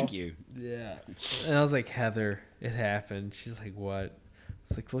burgers. now? Thank you. Yeah. And I was like, Heather, it happened. She's like, what?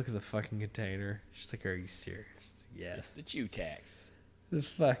 It's like, look at the fucking container. She's like, are you serious? It's Yes. the Chew tax. The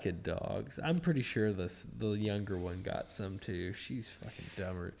fucking dogs. I'm pretty sure the younger one got some too. She's fucking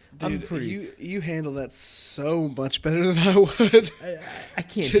dumber. Dude, you handle that so much better than I would. I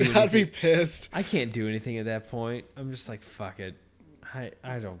can't Dude, do I'd be anything. pissed. I can't do anything at that point. I'm just like, fuck it.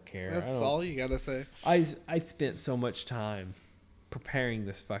 I don't care. That's I don't- all you gotta say. I spent so much time preparing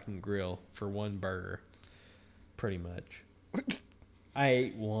this fucking grill for one burger. Pretty much. I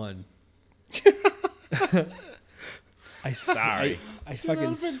ate one. Sorry. I fucking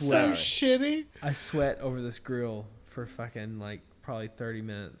That so sweat. shitty. I sweat over this grill for fucking like probably 30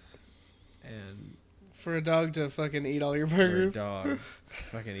 minutes. And For a dog to fucking eat all your for a burgers. dog to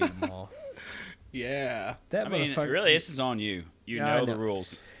fucking eat them all. Yeah. That I mean, motherfucker. really, this is on you. You Yeah, I know the know.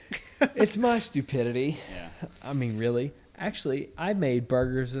 rules. It's my stupidity. Yeah. I mean, really. Actually, I made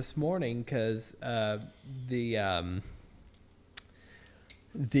burgers this morning because the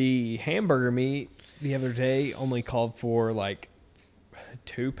hamburger meat the other day only called for like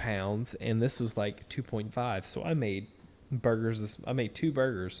 2 pounds, and this was like 2.5. So I made burgers. I made 2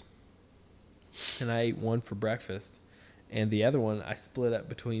 burgers, and I ate one for breakfast, and the other one I split up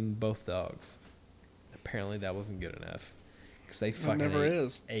between both dogs. Apparently, that wasn't good enough because they fucking never ate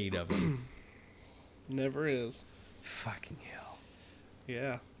is. 8 of them. Never is. Fucking hell.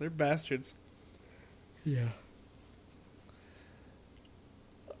 Yeah. They're bastards. Yeah.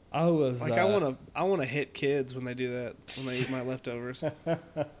 I was Like I wanna hit kids when they do that, when they eat my leftovers.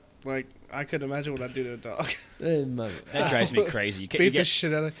 Like I couldn't imagine what I'd do to a dog. That drives me crazy. Beat the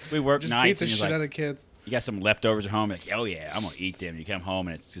shit out of we work just beat nights the and you're shit like, out of kids. you got some leftovers at home. Like, oh yeah, I'm gonna eat them. You come home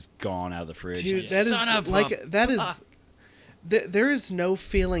and it's just gone out of the fridge. Dude, Like, that is son of like a that is. fuck. There is no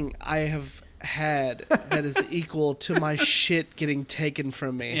feeling I have had that is equal to my shit getting taken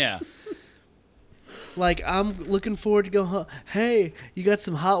from me. Yeah. Like I'm looking forward to go home. Hey, you got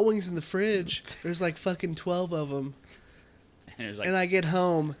some hot wings in the fridge? There's like fucking 12 of them. And it's like, And I get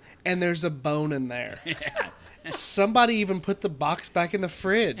home and there's a bone in there. Somebody even put the box back in the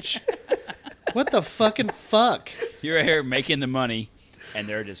fridge. What the fucking fuck? you're here making the money, and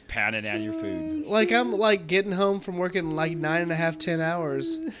they're just pounding down your food. Like I'm like getting home from working like 9.5, 10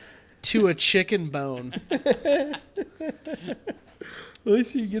 hours to a chicken bone. At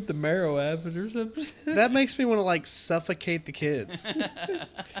least you get the marrow out of it or something. That makes me want to like suffocate the kids.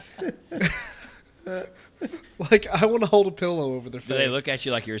 Like I want to hold a pillow over their face. Do they look at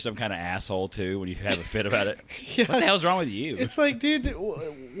you like you're some kind of asshole too when you have a fit about it? Yeah. What the hell's wrong with you? It's like, dude,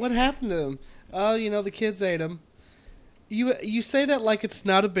 what happened to them? Oh, the kids ate them. You say that like it's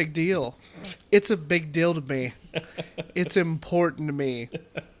not a big deal. It's a big deal to me. It's important to me.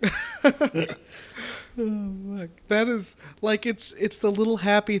 That is like it's the little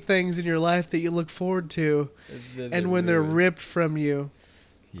happy things in your life that you look forward to, and when they're ripped from you,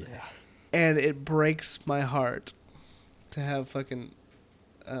 Yeah. and it breaks my heart to have fucking,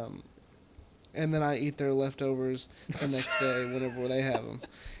 and then I eat their leftovers the next day whenever they have them,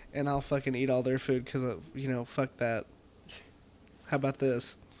 and I'll fucking eat all their food because fuck that. How about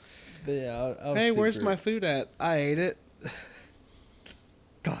this? Yeah, I was Hey, where's super- my food at? I ate it.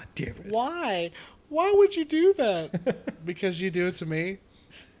 God damn it. Why? Why would you do that? Because you do it to me?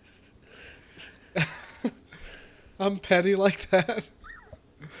 I'm petty like that.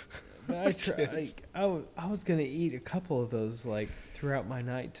 I was gonna eat a couple of those like throughout my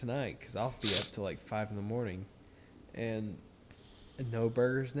night tonight because I'll be up till like 5 in the morning, and no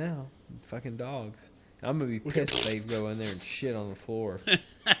burgers now. Fucking dogs. I'm gonna be pissed if they go in there and shit on the floor.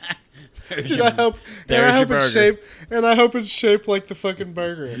 Dude, I hope it's shaped like the fucking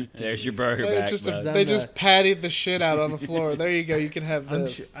burger. There's your burger Like, back, just bud. they just patted the shit out on the floor. There you go. You can have I'm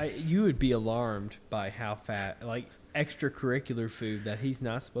this. sure, you would be alarmed by how fat, like extracurricular food that he's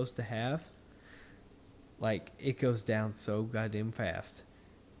not supposed to have. Like it goes down so goddamn fast.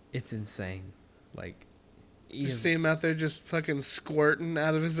 It's insane. Like, You see him out there just fucking squirting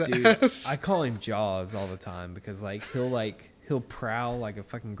out of his dude, ass. I call him Jaws all the time because he'll prowl like a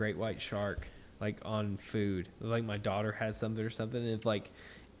fucking great white shark like on food. Like my daughter has something or something, and if like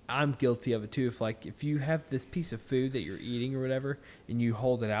I'm guilty of it too. If you have this piece of food that you're eating or whatever, and you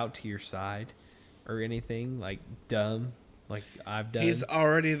hold it out to your side or anything like dumb, like I've done, He's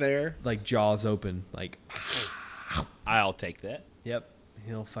already there. like jaws open, like I'll take that. yep,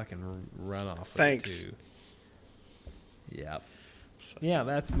 he'll fucking run off. with it, Thanks. too. Yep. Yeah,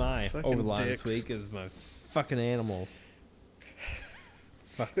 that's my Fucking overline dicks. this week is my fucking animals.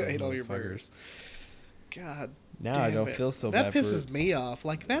 Fuck I those ate all your motherfuckers. burgers. God. Now damn I don't it. feel so That bad pisses for me off.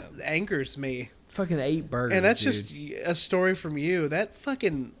 Like, that angers me. fucking 8 burgers, And that's dude. just a story from you. That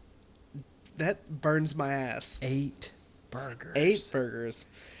burns my ass. 8 burgers. 8 burgers.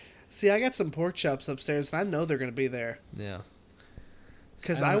 See, I got some pork chops upstairs, and I know they're going to be there. Yeah.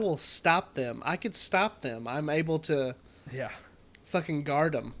 Because I will stop them. I could stop them. I'm able to Yeah. fucking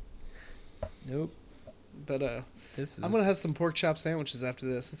guard them. Nope. But This is. I'm gonna have some pork chop sandwiches after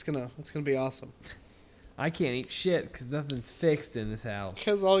this. It's gonna be awesome. I can't eat shit because nothing's fixed in this house.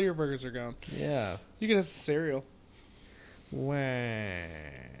 Because all your burgers are gone. Yeah. You can have some cereal. Wah.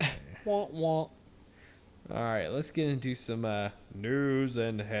 Wah wah. All right, let's get into some news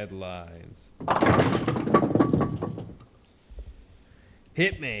and headlines.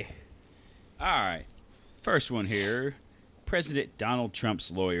 Hit me. All right. First one here. President Donald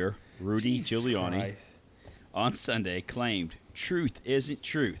Trump's lawyer, Rudy Jesus Giuliani, Christ. on Sunday claimed truth isn't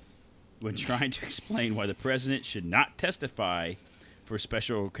truth when trying to explain why the president should not testify for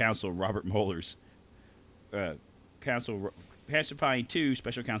special counsel Robert Mueller's testifying to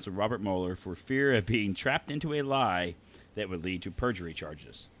special counsel Robert Mueller for fear of being trapped into a lie that would lead to perjury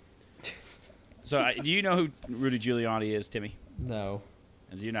charges. So, do you know who Rudy Giuliani is, Timmy? No.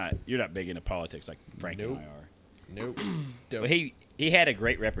 As you're not big into politics like Frank Nope. and I are. Nope. Well, he had a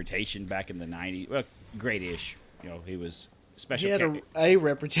great reputation back in the 90s. Well, great-ish. You know, he was special. He had a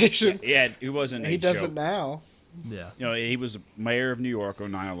reputation. He wasn't. He a doesn't joke. now. Yeah. You know, he was mayor of New York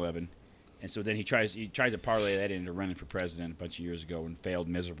on 9/11, and so then he tried to parlay that into running for president a bunch of years ago and failed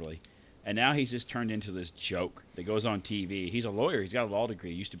miserably. And now he's just turned into this joke that goes on TV. He's a lawyer. He's got a law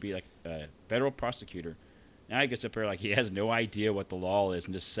degree. He used to be like a federal prosecutor. Now he gets up there like he has no idea what the law is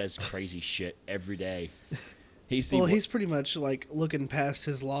and just says crazy shit every day. He's pretty much like looking past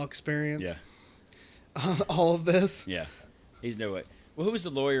his law experience yeah. on all of this. Yeah, he's no way. Well, who was the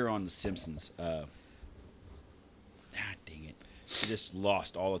lawyer on The Simpsons? Dang it, he just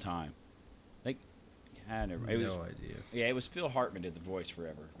lost all the time. Like, I never. It was, No idea. yeah, it was Phil Hartman did the voice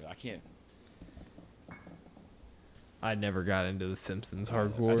forever, but I can't. I never got into The Simpsons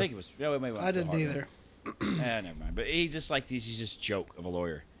hardcore. I think it was. No, it may I didn't either. Never mind. But he's just like he's just joke of a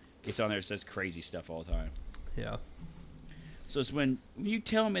lawyer. Gets on there and says crazy stuff all the time. Yeah. So it's when you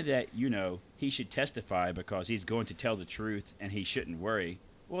tell me that, he should testify because he's going to tell the truth and he shouldn't worry,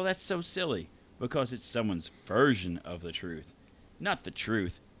 well, that's so silly because it's someone's version of the truth, not the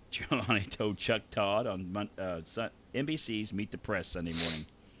truth, Giuliani told Chuck Todd on NBC's Meet the Press Sunday morning.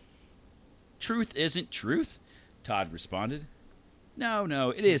 Truth isn't truth, Todd responded.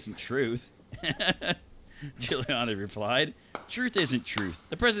 No, it isn't truth. Giuliani replied, truth isn't truth.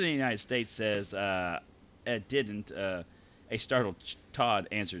 The President of the United States says it didn't. A startled Todd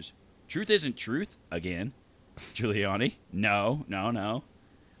answers, truth isn't truth again. Giuliani, no.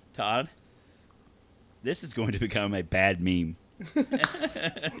 Todd, this is going to become a bad meme.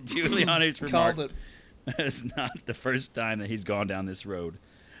 Giuliani's remark Called it. is not the first time that he's gone down this road.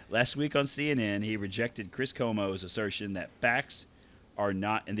 Last week on CNN, he rejected Chris Cuomo's assertion that facts are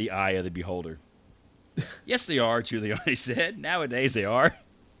not in the eye of the beholder. Yes, they are, Giuliani said. Nowadays they are.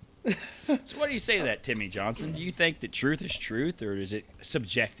 So what do you say to that, Timmy Johnson? Do you think that truth is truth, or is it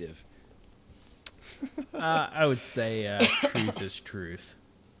subjective? I would say truth is truth.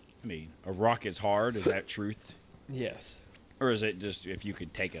 I mean, a rock is hard. Is that truth? Yes. Or is it just if you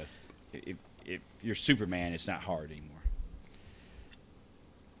could take if you're Superman, it's not hard anymore?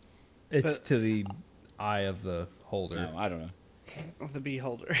 It's But- to the eye of the holder. No, I don't know. Of the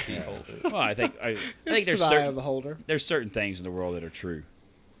beholder. Well, I think It's there's the eye of certain the holder. things in the world that are true.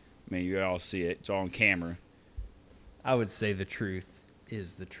 I mean, you all see it. It's all on camera. I would say the truth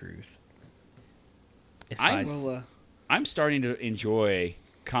is the truth. If I I will, s- I'm starting to enjoy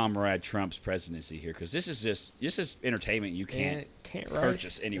Comrade Trump's presidency here because this is entertainment you can't.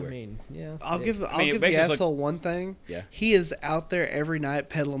 purchase rights, anywhere. I mean, yeah. I'll give it the makes us look- asshole one thing. Yeah. He is out there every night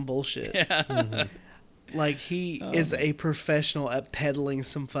peddling bullshit. Like he is a professional at peddling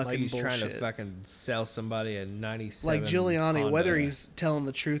some fucking Like he's bullshit. trying to fucking sell somebody a 97. Like Giuliani, Honda. whether he's telling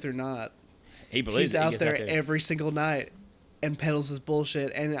the truth or not, He believes he's it. He out gets there every single night and peddles his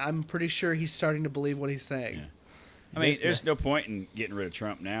bullshit. And I'm pretty sure he's starting to believe what he's saying. Yeah. I mean, there's no point in getting rid of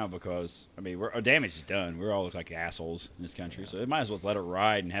Trump now because our damage is done. We all look like assholes in this country, so it might as well let it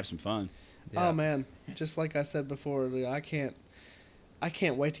ride and have some fun. Yeah. Oh man, just like I said before, I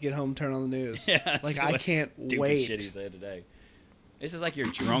can't wait to get home and turn on the news. Yeah, Like so I much can't stupid wait. Shit he said today. This is like your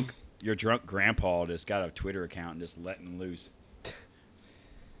drunk grandpa that's got a Twitter account and just letting loose.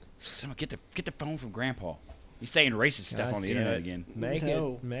 Someone get the phone from Grandpa. He's saying racist stuff God on the damn internet it. again. Make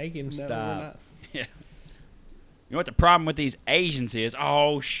No. him No, we're stop. not. Yeah. You know what the problem with these Asians is?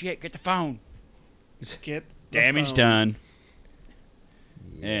 Oh, shit, get the phone. Get the Damage phone. done.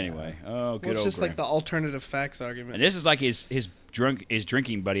 Yeah. Anyway, oh, Well, good it's old just like Graham. the alternative facts argument. And this is like his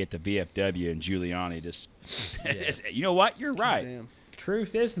drinking buddy at the VFW, and Giuliani just, Yes. you know what? You're right. Damn.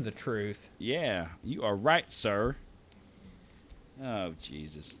 Truth isn't the truth. Yeah, you are right, sir. Oh,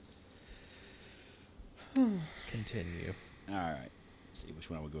 Jesus. Continue. All right. Let's see which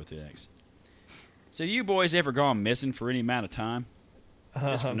one I will go through next. So you boys ever gone missing for any amount of time?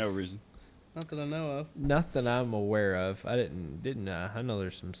 Just for no reason. Not that I know of. Nothing I'm aware of. I didn't. I know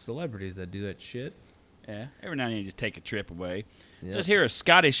there's some celebrities that do that shit. Yeah, every now and then you just take a trip away. Yep. Says here a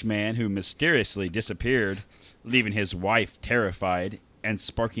Scottish man who mysteriously disappeared, leaving his wife terrified and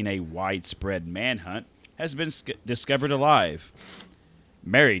sparking a widespread manhunt, has been discovered alive,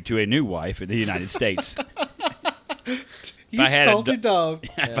 married to a new wife in the United States. You I had a salty dog.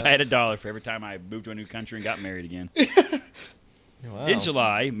 If I had $1 for every time I moved to a new country and got married again. Wow. In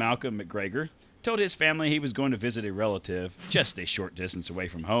July, Malcolm McGregor told his family he was going to visit a relative just a short distance away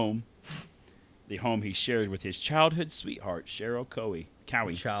from home. The home he shared with his childhood sweetheart, Cheryl Cowie.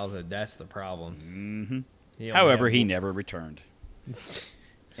 Childhood, that's the problem. Hmm. However, he never returned.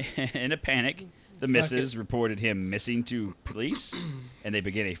 In a panic, the missus reported him missing to police, and they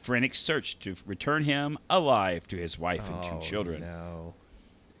began a frantic search to return him alive to his wife and 2 children. No.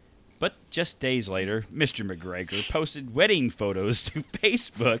 But just days later, Mr. McGregor posted wedding photos to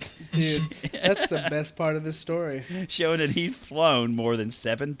Facebook Dude, that's the best part of this story. showing that he'd flown more than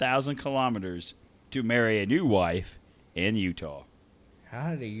 7,000 kilometers to marry a new wife in Utah.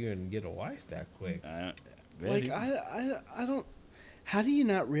 How did he even get a wife that quick? Like, I don't... How do you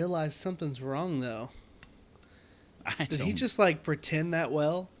not realize something's wrong, though? Did he just, like, pretend that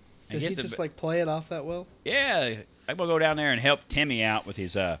well? I Did he guess just, like, play it off that well? Yeah, I'm going to go down there and help Timmy out with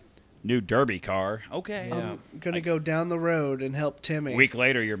his new Derby car. Okay. Yeah. I'm going to go down the road and help Timmy. A week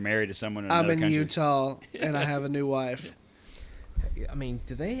later, you're married to someone in I'm another in country. Utah, and I have a new wife. I mean,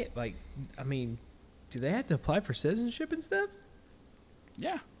 do they have to apply for citizenship and stuff?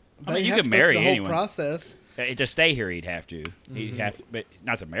 Yeah. I They mean, you have can to go through marry the whole anyone. process. To stay here, he'd have to. He'd have, but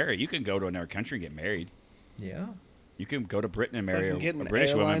not to marry. You can go to another country and get married. Yeah. You can go to Britain and marry Fucking a get an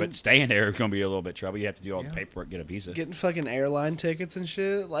British woman, airline- but staying there is going to be a little bit trouble. You have to do all Yeah. the paperwork, get a visa. Getting fucking airline tickets and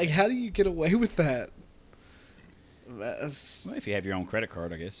shit. Like, how do you get away with that? That's, Well, if you have your own credit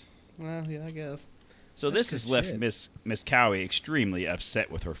card, I guess. well, yeah, I guess. So That's this has good left shit. Miss Cowie extremely upset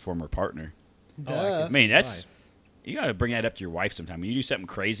with her former partner. Duh. can I mean, see that's why. you got to bring that up to your wife sometime. When you do something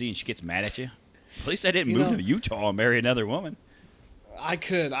crazy and she gets mad at you, at least I didn't You move know- to Utah and marry another woman. I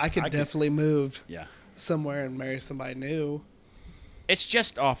could could- definitely move Yeah, somewhere and marry somebody new. it's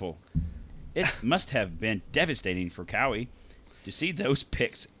just awful. It must have been devastating for Cowie to see those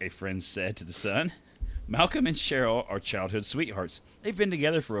pics. A friend said to the Sun, "Malcolm and Cheryl are childhood sweethearts. They've been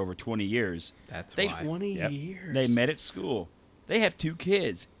together for over 20 years. That's They- why. 20 Yep. years. They met at school. They have 2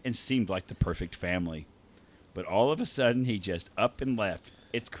 kids and seemed like the perfect family. But all of a sudden, he just up and left.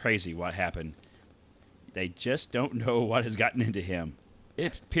 It's crazy what happened. They just don't know what has gotten into him.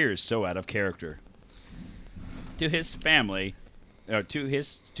 It appears so out of character." To his family,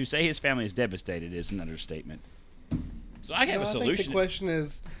 to say his family is devastated is an understatement. So I have a I think solution. the question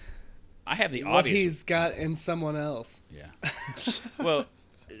is I have the what obvious. he's got in someone else. Yeah. Well,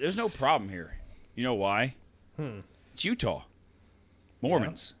 there's no problem here. You know why? It's Utah.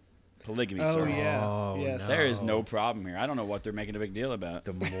 Mormons. Polygamy, Oh, sir. yeah. Oh, Yes. There is no problem here. I don't know what they're making a big deal about.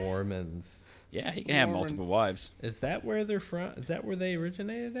 The Mormons. Yeah, he can have Mormons. multiple wives. Is that where they're from? Is that where they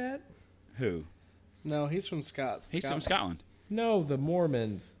originated at? Who? No, he's from Scotland. He's from Scotland. No, the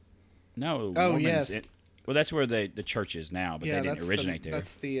Mormons. No. Oh, Mormons. yes. Well, that's where the church is now, but Yeah, they didn't that's originate there.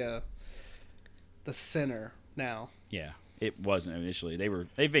 That's the center now. Yeah, it wasn't initially.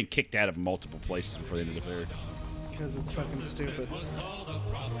 They've been kicked out of multiple places before they ended up there. Because it's fucking stupid.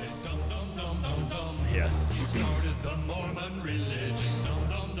 Yes.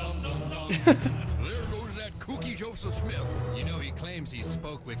 There goes that kooky Joseph Smith. You know, he claims he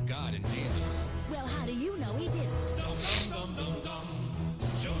spoke with God and Jesus. Well, how do you know he didn't?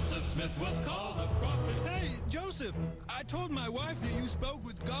 Hey, Joseph, I told my wife that you spoke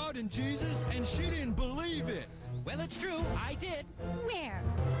with God and Jesus, and she didn't believe it. Well, it's true. I did. Where?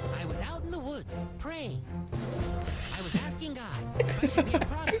 I was out in the woods praying. I was asking God if I should be a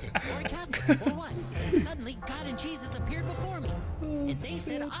Protestant or a Catholic or what. And suddenly, God and Jesus appeared before me. And they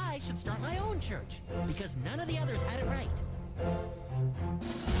said I should start my own church because none of the others had it right.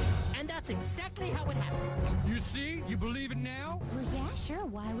 And that's exactly how it happened. You see? You believe it now? Well, yeah, sure.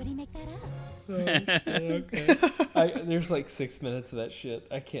 Why would he make that up? Okay. There's like 6 minutes of that shit.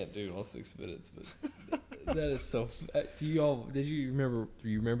 I can't do all 6 minutes, but That is so. Do you all? Did you remember? Do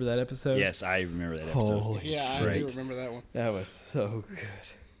you remember that episode? Yes, I remember that episode. Holy Yeah, I shit. do remember that one. That was so good.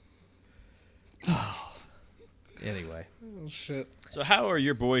 Anyway, Oh, shit. So how are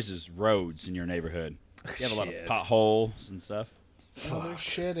your boys' roads in your neighborhood? You have a lot of Shit. potholes and stuff. Oh, they're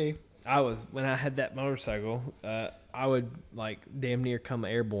shitty. when I had that motorcycle, I would like damn near come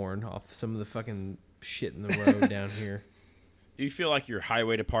airborne off some of the fucking shit in the road down here. Do you feel like your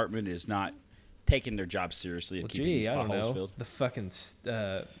highway department is not taking their job seriously of Well, keeping gee, these I don't potholes know. filled? The fucking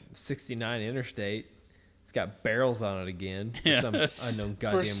 69 interstate, it's got barrels on it again for some unknown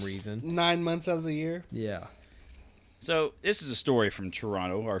goddamn reason. 9 months out of the year. Yeah. So this is a story from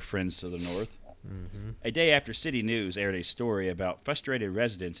Toronto, our friends to the north. A day after City News aired a story about frustrated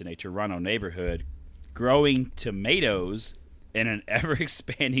residents in a Toronto neighborhood growing tomatoes in an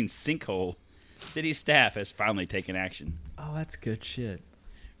ever-expanding sinkhole, city staff has finally taken action. Oh, that's good shit.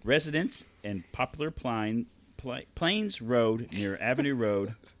 Residents in Poplar Plains Road near Avenue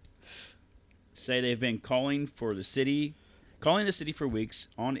Road say they've been calling the city for weeks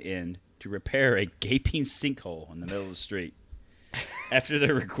on end to repair a gaping sinkhole in the middle of the street. After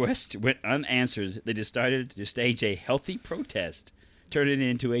their request went unanswered, they decided to stage a healthy protest, turning it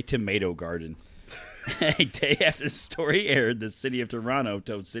into a tomato garden. A day after the story aired, the city of Toronto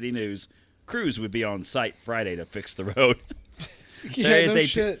told City News crews would be on site Friday to fix the road. Yeah, no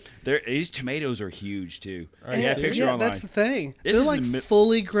shit. These tomatoes are huge, too. Are you Yeah, serious? picture Yeah, online. that's the thing. This They're is like in the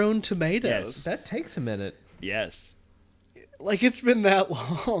fully grown tomatoes. Yes. That takes a minute. Yes. Like it's been that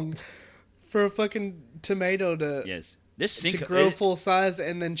long for a fucking tomato to Yes. This to sinkhole grow full size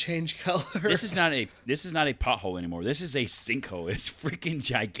and then change color. This is not a pothole anymore. This is a sinkhole. It's freaking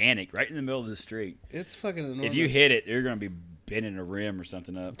gigantic, right in the middle of the street. It's fucking enormous. If you hit it, you're going to be bending a rim or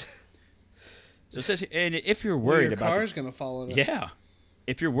something up. So it says, and if you're worried your about car's gonna fall in it. yeah,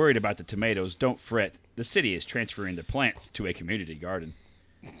 if you're worried about the tomatoes, don't fret. The city is transferring the plants to a community garden.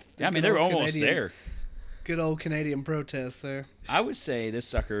 I mean, good they're old almost Canadian- there. Good old Canadian protest there. I would say this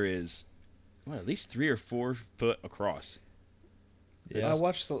sucker is at least 3 or 4 foot across. I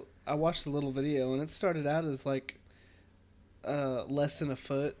watched the little video and it started out as like less than a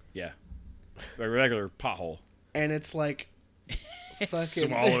foot, Yeah, a regular pothole. and it's like fucking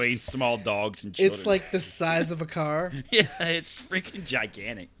Swallowing small dogs and children. It's like the size of a car. Yeah, it's freaking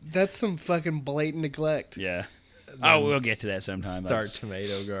gigantic. That's some fucking blatant neglect. Yeah. Oh, we'll get to that sometime. Start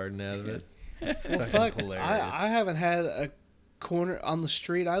tomato garden out of it. It's Well, fucking fuck. hilarious. I haven't had a corner on the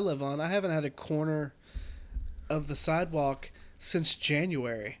street I live on. I haven't had a corner of the sidewalk since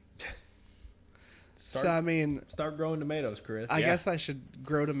January. So I mean, Start growing tomatoes, Chris. I guess I should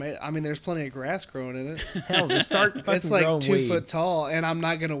grow tomato. I mean, there's plenty of grass growing in it. Hell, just start fucking It's like growing 2 weed. foot tall, and I'm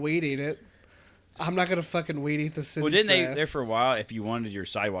not gonna weed eat it. I'm not gonna fucking weed eat the city's Well, didn't they grass. there for a while? If you wanted your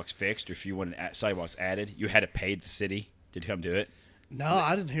sidewalks fixed or if you wanted sidewalks added, you had to pay the city to come do it. No,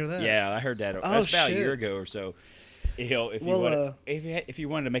 I didn't hear that. Yeah, I heard that. Oh, That's about a shit. year ago or so. If you Well, wanted, if you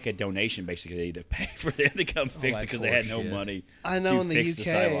wanted to make a donation, basically, they had to pay for them to come fix it that's because they had no horseshit. money. I know to in the fix UK.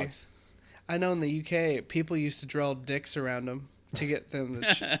 the sidewalks. I know in the UK, people used to draw dicks around them to get them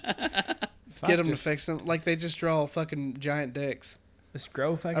to get them to fix them. Like they just draw fucking giant dicks. Just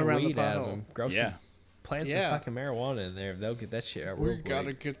grow fucking around the weed out of pothole. them. Grow Yeah. some, plant Yeah. some fucking marijuana in there. They'll get that shit out real We quick.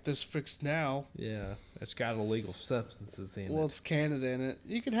 gotta get this fixed now. Yeah, it's got illegal substances in Well, it. it's Canada in it.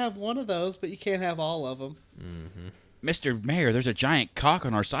 You can have one of those, but you can't have all of them. Mr. Mayor, there's a giant cock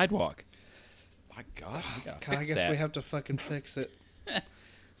on our sidewalk. My God, we gotta I fix guess that. we have to fucking fix it.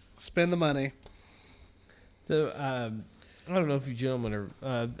 Spend the money. So I don't know if you gentlemen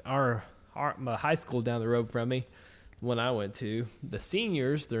are my high school down the road from me, when I went to, the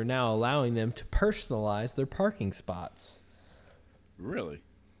seniors, they're now allowing them to personalize their parking spots. Really?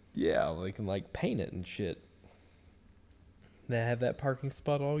 Yeah, they can like paint it and shit. They have that parking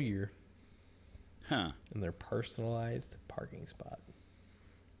spot all year, Huh. and their personalized parking spot.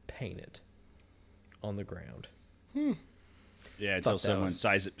 Paint it on the ground. Yeah, until Thought that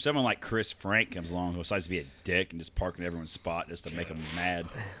was- someone like Chris Frank comes along who decides to be a dick and just park in everyone's spot just to make them mad.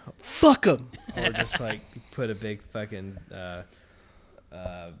 Fuck them. Or just like put a big fucking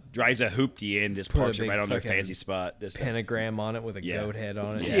Drives a hoopty in, just Put a parks it big right on their fucking fancy spot. Just pentagram on it with a Yeah. goat head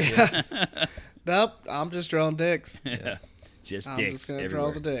on it. Yeah. Nope. I'm just drawing dicks. yeah. Just I'm dicks just gonna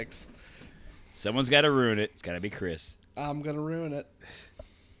everywhere. draw the dicks. Someone's got to ruin it. It's got to be Chris. I'm gonna ruin it.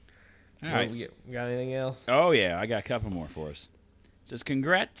 All Well, right. we got anything else? Oh, yeah, I got a couple more for us. It says,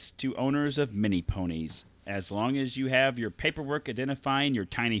 congrats to owners of mini ponies. As long as you have your paperwork identifying your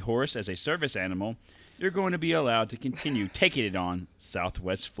tiny horse as a service animal, you're going to be allowed to continue taking it on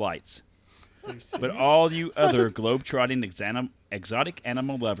Southwest flights. But all you other globe-trotting exotic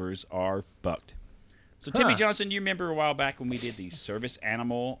animal lovers are fucked. So, Timmy Huh. Johnson, you remember a while back when we did the service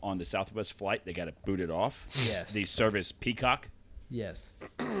animal on the Southwest flight? They got it booted off. Yes. The service peacock. Yes.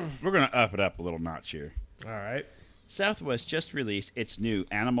 We're going to up it up a little notch here. All right. Southwest just released its new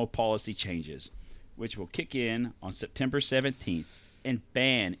animal policy changes, which will kick in on September 17th and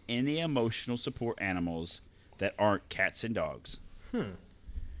ban any emotional support animals that aren't cats and dogs.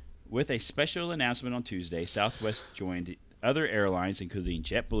 With a special announcement on Tuesday, Southwest joined other airlines, including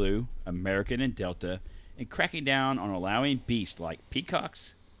JetBlue, American, and Delta, in cracking down on allowing beasts like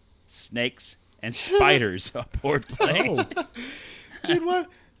peacocks, snakes, and spiders aboard planes. Oh, Dude, what?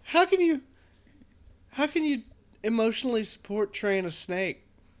 How can you emotionally support train a snake?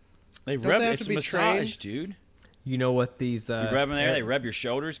 They Don't rub they have it's to a be massage, trained? dude. you know what these? You rub them there, they rub your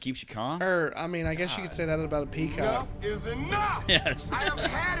shoulders, keeps you calm. Or I mean, I guess you could say that about a peacock. Enough is enough. Yes. I have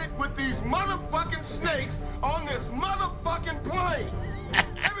had it with these motherfucking snakes on this motherfucking plane.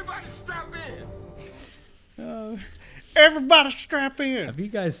 Everybody strap in. Everybody strap in. Have you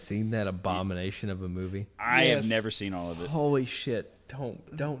guys seen that abomination of a movie? I have Yes. never seen all of it. Holy shit!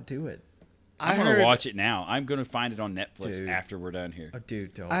 Don't do it. I'm I going heard, to watch it now. I'm going to find it on Netflix Dude. after we're done here. Oh,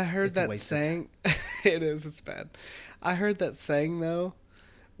 dude, don't. I heard It's a that waste of time. saying. It is. It's bad. I heard that saying though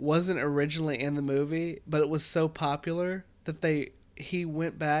wasn't originally in the movie, but it was so popular that he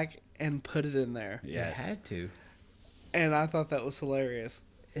went back and put it in there, You Yes. had to. and I thought that was hilarious.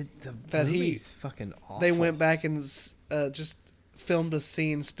 The That he- movie's fucking awful. They went back and just filmed a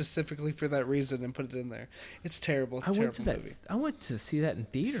scene specifically for that reason and put it in there. It's terrible. It's a I terrible went to that. movie. I went to see that in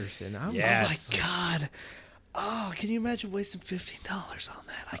theaters, and I was Yes. Oh my god. Oh, can you imagine wasting $15 on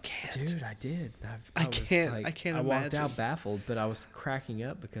that? I can't. Dude, I did. I was can't- Like, I can't I walked imagine. out baffled, but I was cracking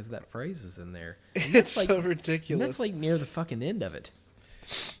up because that phrase was in there. It's like- so And ridiculous. that's like near the fucking end of it.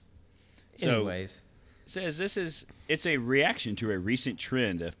 So- Anyways, Says it's a reaction to a recent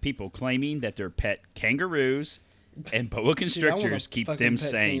trend of people claiming that their pet kangaroos and boa Dude, I want a constrictors keep fucking them pet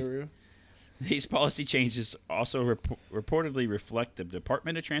sane. kangaroo. These policy changes also reportedly reflect the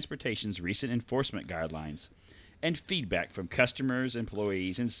Department of Transportation's recent enforcement guidelines and feedback from customers,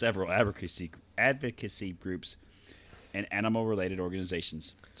 employees, and several advocacy groups and animal-related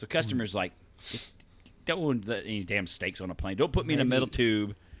organizations. So customers like, don't let any damn snakes on a plane. Don't put me in a metal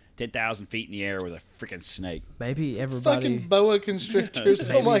tube 10,000 feet in the air with a freaking snake. maybe everybody. Fucking boa constrictors.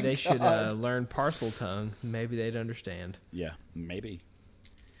 Maybe Oh my they god. should learn parcel tongue. Maybe they'd understand. Yeah, maybe.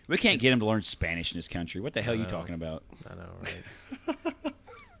 We can't get them to learn Spanish in this country. What the hell are you talking about? I know, right?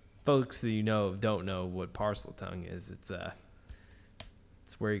 Folks that don't know what parcel tongue is. It's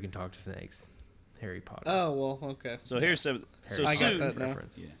where you can talk to snakes. Harry Potter. Oh well, okay. So here's some. So I got soon, that now.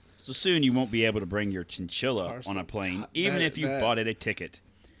 reference. Yeah. So soon you won't be able to bring your chinchilla Parcel. on a plane, God, even that- if you that- bought it a ticket.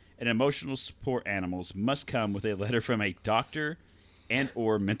 And emotional support animals must come with a letter from a doctor and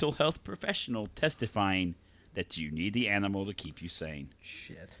or mental health professional testifying that you need the animal to keep you sane.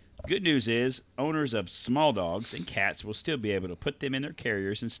 Shit. Good news is, owners of small dogs and cats will still be able to put them in their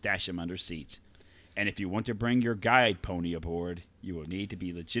carriers and stash them under seats. And if you want to bring your guide pony aboard, you will need to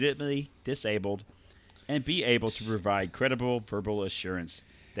be legitimately disabled and be able to provide credible verbal assurance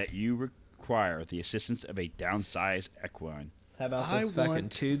that you require the assistance of a downsized equine. How about I this fucking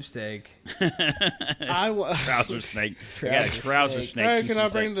want- tube steak? Trouser snake. We got a Trouser trouser snake. snake. Hey, used can to I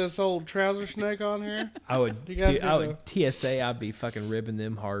say- bring this old trouser snake on here? I would. You guys I need would TSA. I'd be fucking ribbing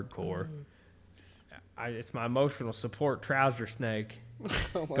them hardcore. It's my emotional support trouser snake.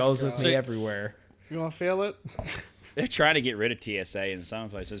 Oh my Goes God. with me everywhere. You want to feel it? They're trying to get rid of TSA in some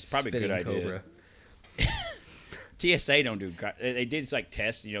places. It's probably a good Spitting idea. cobra. TSA don't do. They did like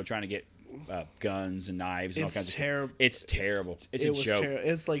tests, trying to get guns and knives and all It's kinds of. terrible. It's terrible. It's it a was joke.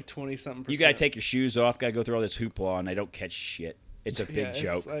 It's like 20-something%. You gotta take your shoes off. Gotta go through all this hoopla, and they don't catch shit. It's a big Yeah,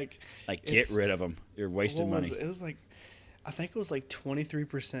 joke. It's like Get it's- rid of them. You're wasting what was money. it? It was like, I think it was like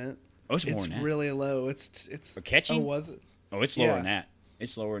 23%. Oh, it's more It's than that. really low. It's For catching? Oh, was it? Oh, it's lower Yeah. than that.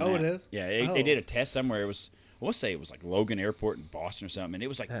 It's lower than Oh, that. it is? Yeah, they Oh. did a test somewhere. It was, I want to say it was like Logan Airport in Boston or something, and it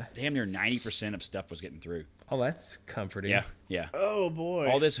was like damn near 90% of stuff was getting through. Oh, that's comforting. Yeah, yeah. Oh boy.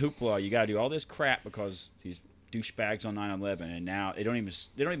 All this hoopla, you got to do all this crap because these douchebags on 9/11, and now they don't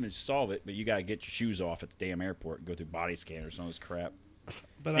even solve it. But you got to get your shoes off at the damn airport and go through body scanners and all this crap.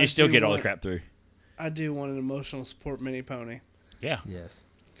 But And you still do get all the want- crap through. I do want an emotional support mini pony. Yeah. Yes.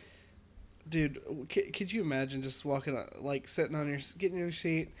 Dude, could you imagine just walking, like sitting on getting in your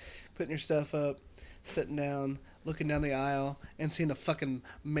seat, putting your stuff up, sitting down, looking down the aisle, and seeing a fucking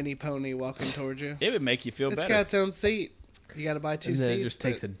mini pony walking towards you? It would make you feel It's better. got its own seat. You got to buy 2 And seats. then it just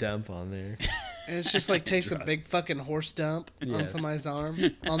takes but- a dump on there. and it's just like takes a big fucking horse dump on Yes. somebody's arm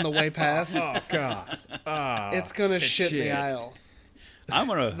on the way past. Oh God. Oh, It's gonna shit in shit. the aisle. I'm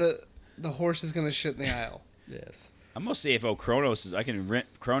gonna. The horse is gonna shit in the aisle. Yes. I'm gonna see if Kronos is. I can rent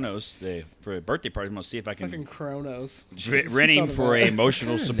Kronos for a birthday party. I'm gonna see if I can Fucking Kronos. rent him for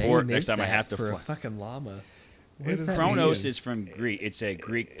emotional What kind of support name next is time I that have to for a fly. fucking llama. What It does is that Kronos mean? is from Greek. It's a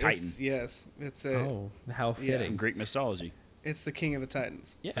Greek titan Yes, it's a. Oh, how in fitting. Greek mythology. It's the king of the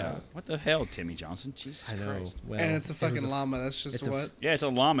Titans. Yeah. What the hell, Timmy Johnson? Jesus I know. Christ. Well, and it's a it was fucking llama. That's just it's a- what. Yeah, it's a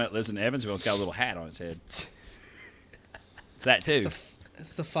llama that lives in Evansville. It's got a little hat on its head. It's that too.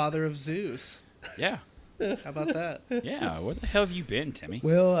 It's the father of Zeus. Yeah. How about that? Yeah. Where the hell have you been, Timmy?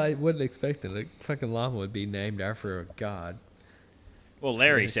 Well, I wouldn't expect that a fucking llama would be named after a god. Well,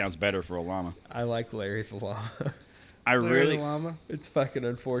 Larry sounds better for a llama. I like Larry the llama. I Larry really. the llama. It's fucking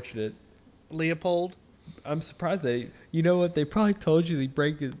unfortunate. Leopold. I'm surprised you know what? They probably told you he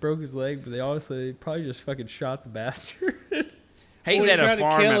broke his leg, but they probably just fucking shot the bastard. He's Well, at he a tried to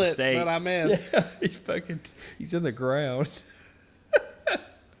farm kill upstate. it, but I missed. Yeah, he's in the ground.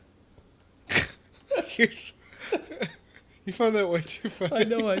 You find that way too funny. I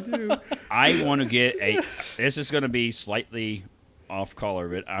know I do. I want to get a. This is going to be slightly off color,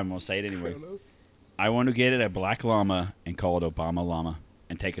 but I'm going to say it anyway. Kronos. I want to get it a black llama and call it Obama Llama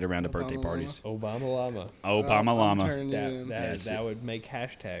and take it around to birthday Obama parties. Obama llama. Obama I'm Llama. turning it in. That would make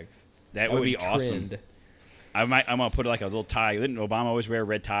hashtags. That would be awesome. trend. I'm gonna put like a little tie. Didn't Obama always wear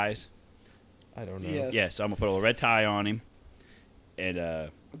red ties? I don't know. Yes. Yeah, so I'm gonna put a little red tie on him, and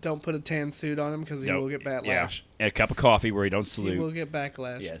Don't put a tan suit on him because he nope, will get backlash. yeah, and a cup of coffee where he don't He will salute. get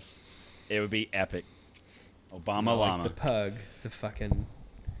backlash. Yes, it would be epic. Obama Not Llama. like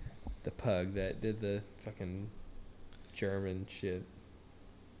the pug that did the fucking German shit.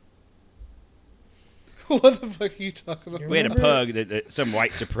 What the fuck are you talking about? We had a Remember? pug that some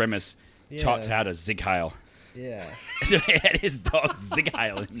white supremacist taught Yeah. how to zig heil. Yeah. He had his dog zig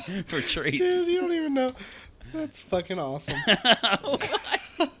heiling for treats. Dude, you don't even know. That's fucking awesome.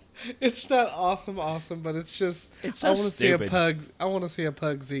 It's not awesome, but it's just. It's so I want to see a stupid. pug. I want to see a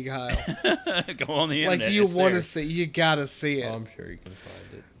pug Sieg Heil. Go on the internet. Like you it's want to there. see, you gotta see it. I'm sure you can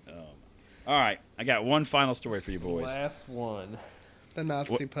find it. All right, I got one final story for you boys. Last one. The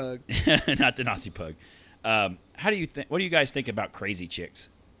Nazi pug. Not the Nazi pug. How do you think? What do you guys think about crazy chicks?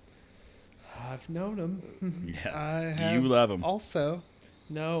 I've known them. Yes. I Do have you love them? also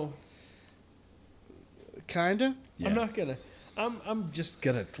No, kinda. Yeah. I'm not gonna. I'm just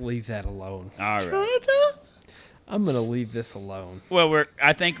gonna leave that alone. All right. Kinda. I'm gonna leave this alone. Well,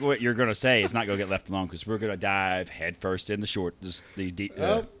 I think what you're going to say is not going to get left alone because we're going to dive headfirst in the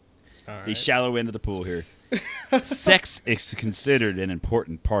Oh, shallow end of the pool here. Sex is considered an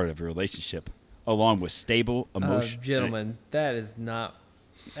important part of a relationship, along with stable emotion. Gentlemen, that's not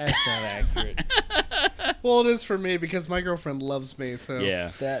accurate. well, it is for me because my girlfriend loves me. So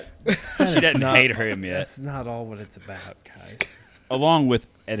Yeah, That she is doesn't not, hate him yet. That's not all what it's about, guys. Along with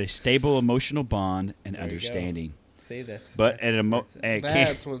a stable emotional bond and There you go. understanding. See, that's. But that's, that's it.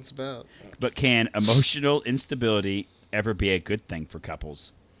 that's what it's about. But can emotional instability ever be a good thing for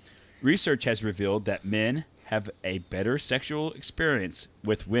couples? Research has revealed that men have a better sexual experience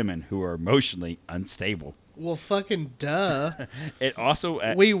with women who are emotionally unstable. Well, fucking duh. It also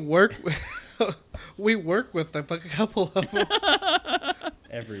we work with a fucking couple of them.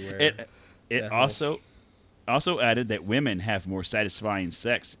 everywhere. it That also added that women have more satisfying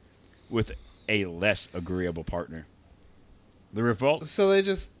sex with a less agreeable partner. The revolt. So they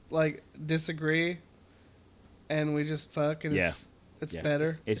just like disagree, and we just fuck, and Yeah. it's Yeah.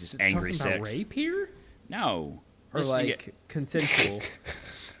 better. It's Is just it angry talking about sex. rape here, No. or Listen, you like consensual?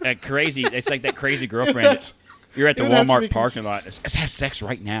 that crazy. It's like that crazy girlfriend. You're at the It would have to Walmart be parking lot. Let's have sex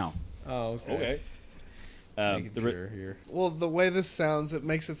right now. Oh, okay. Making The sure here. Well, the way this sounds, it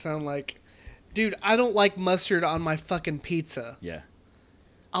makes it sound like, dude, I don't like mustard on my fucking pizza. Yeah.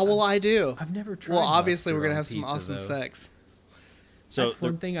 Oh, well, I do. I've never tried. Well, obviously, mustard we're gonna on have some pizza, awesome though. sex. So That's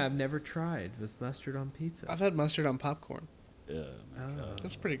one thing I've never tried was mustard on pizza. I've had mustard on popcorn. Oh.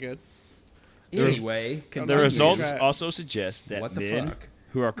 That's pretty good. Anyway, the continue. results Try it. also suggest that What the men fuck?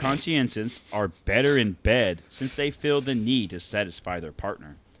 who are conscientious are better in bed since they feel the need to satisfy their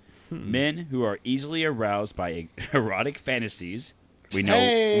partner. Men who are easily aroused by erotic fantasies, we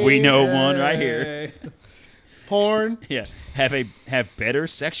know one right here. Porn. Yeah, have better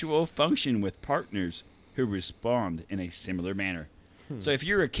sexual function with partners who respond in a similar manner. So if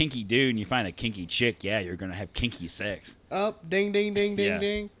you're a kinky dude and you find a kinky chick, yeah, you're gonna have kinky sex. Up. Ding, ding, ding, ding, Yeah.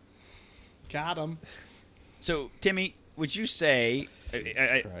 ding. Got him. So Timmy, would you say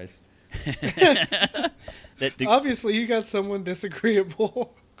Christ. that the, Obviously, you got someone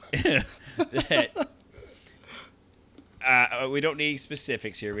disagreeable. that we don't need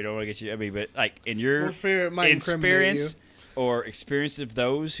specifics here. We don't want to get you. I mean, but like in your For fear it might incriminate experience, or experience of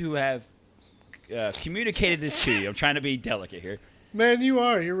those who have communicated this to you. I'm trying to be delicate here. Man, you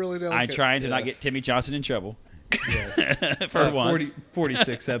are. You're really delicate. I'm trying to not get Timmy Johnson in trouble. For once.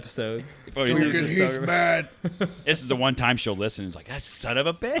 46 episodes. He's mad. This is the one time she'll listen. It's like, that son of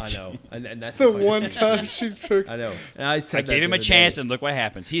a bitch. I know. And that's The funny one thing. time she fixed. I know. And I said I that gave him the a other chance, day. and look what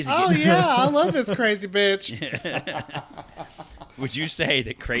happens. He's Oh, yeah. I love this crazy bitch. Would you say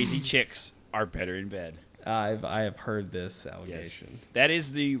that crazy chicks are better in bed? I have heard this Yes. allegation. That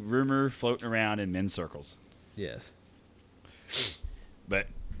is the rumor floating around in men's circles. Yes. But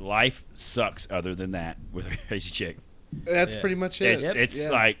life sucks other than that with a crazy chick. That's Yeah. pretty much it. It's Yeah.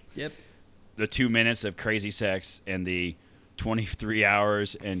 like Yep. the 2 minutes of crazy sex and the 23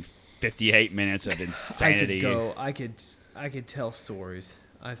 hours and 58 minutes of insanity. I could tell stories.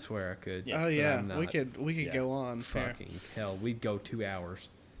 I swear I could. Yes. Oh, but yeah. I'm not. We could Yeah. go on. Fair. Fucking hell. We'd go 2 hours.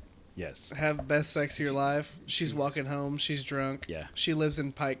 Yes. Have best sex of your life. She's walking home. She's drunk. Yeah. She lives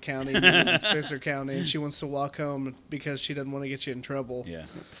in Pike County, in Spencer County, and she wants to walk home because she doesn't want to get you in trouble. Yeah.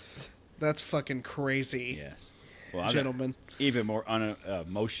 That's fucking crazy, Yes. Well, I'm gentlemen. even more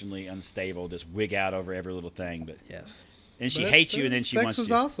emotionally unstable, just wig out over every little thing. But Yes. and she But, hates you, and then she sex wants was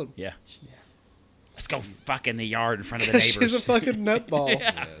you. awesome. Yeah. Let's go fuck in the yard in front of the neighbors. She's a fucking nutball.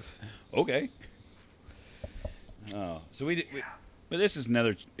 Yes. Okay. So but this is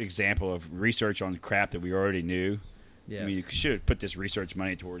another example of research on crap that we already knew. Yes. I mean, you should have put this research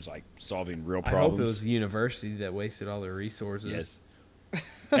money towards like solving real I problems. hope it was the university that wasted all their resources. Yes.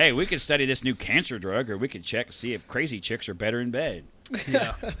 Hey, we could study this new cancer drug, or we could check to see if crazy chicks are better in bed.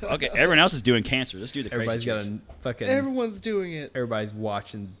 Yeah. Okay, everyone else is doing cancer. Let's do the Everybody's crazy got chicks. a fucking. Everyone's doing it. Everybody's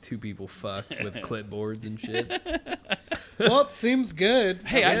watching two people fuck with clipboards and shit. Well, it seems good.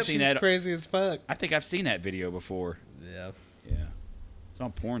 Hey, I've Yep, seen she's that. crazy as fuck. I think I've seen that video before. Yeah. Yeah. It's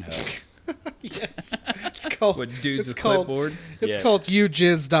on Pornhub. Yes. It's called. What dudes it's with called, clipboards? It's Yes. called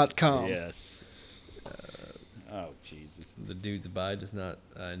youjizz.com. Yes. Oh, Jesus. The dudes by does not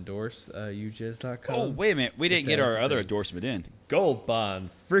endorse youjizz.com. Oh, wait a minute. We didn't get That's our the other thing. endorsement in. Gold Bond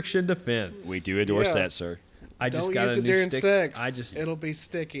Friction Defense. We do endorse Yeah. that, sir. I just Don't got use a it new during stick. sex. It'll be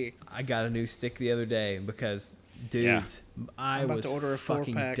sticky. I got a new stick the other day because, dudes, I I'm about was to order a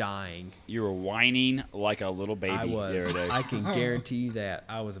fucking 4-pack. dying. You were whining like a little baby I was. the other day. I can guarantee you that.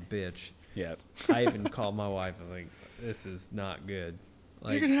 I was a bitch. Yeah. I even called my wife. I was like, "This is not good."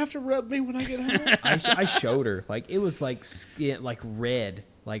 You're Like, gonna have to rub me when I get home. I showed her. Like, it was like skin, like red,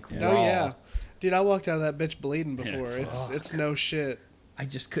 like Oh raw. yeah, dude, I walked out of that bitch bleeding Yeah. before. It's no shit. I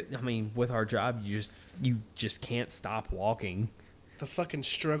just couldn't. I mean, with our job, you just can't stop walking. The fucking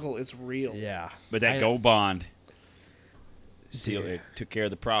struggle is real. Yeah. But that I- gold bond Yeah. it took care of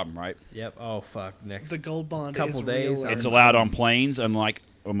the problem, right? Yep. Oh fuck. Next. The gold bond Couple is days, real. I It's don't allowed know. on planes, unlike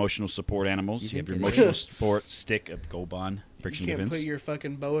emotional support animals. You You have your think it emotional is? support stick of gold bond You friction can't defense. put your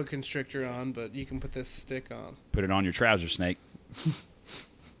fucking boa constrictor on, but you can put this stick on. Put it on your trouser snake.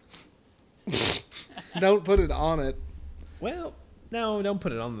 Don't put it on it. Well, no, don't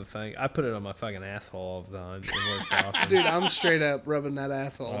put it on the thing. I put it on my fucking asshole all the time. It works awesome. Dude, I'm straight up rubbing that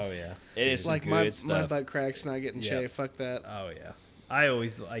asshole. Oh yeah. It is some like good my stuff. butt crack's not getting Yeah. shaved. Fuck that. Oh yeah. I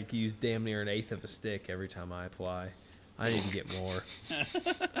always like use damn near an eighth of a stick every time I apply. I need to get more.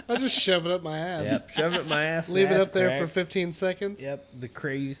 I just shove it up my ass. Yep. Shove it in my ass. Leave it ass up there for crack. 15 seconds. Yep. The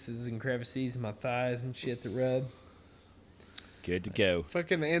creases and crevices in my thighs and shit that rub. Good to go.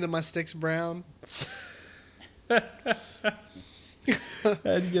 Fucking the end of my stick's brown. I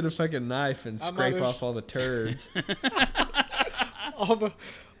had to get a fucking knife and I'm scrape out of- off all the turds. All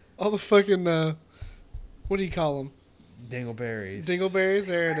the fucking what do you call them? Dingleberries. Dingleberries.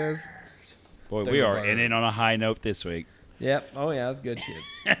 There it is. Boy, Think we are about in it. it on a high note this week. Yep. Oh yeah, that's good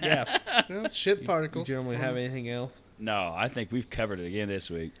shit. Yeah. No, shit You particles. gentlemen have anything else? No, I think we've covered it again this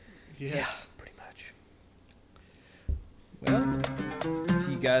week. Yes. Pretty much. Well, if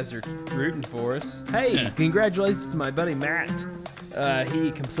you guys are rooting for us, hey, congratulations to my buddy Matt.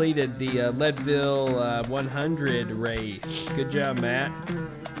 He completed the Leadville 100 race. Good job, Matt.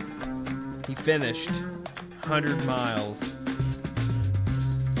 He finished 100 miles.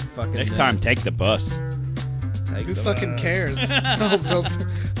 Fucking Next time, nuts. take the bus. Take Who the fucking bus. cares? No, don't.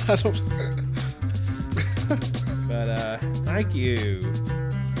 I don't. But thank you.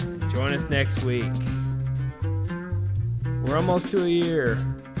 Join us next week. We're almost to a year.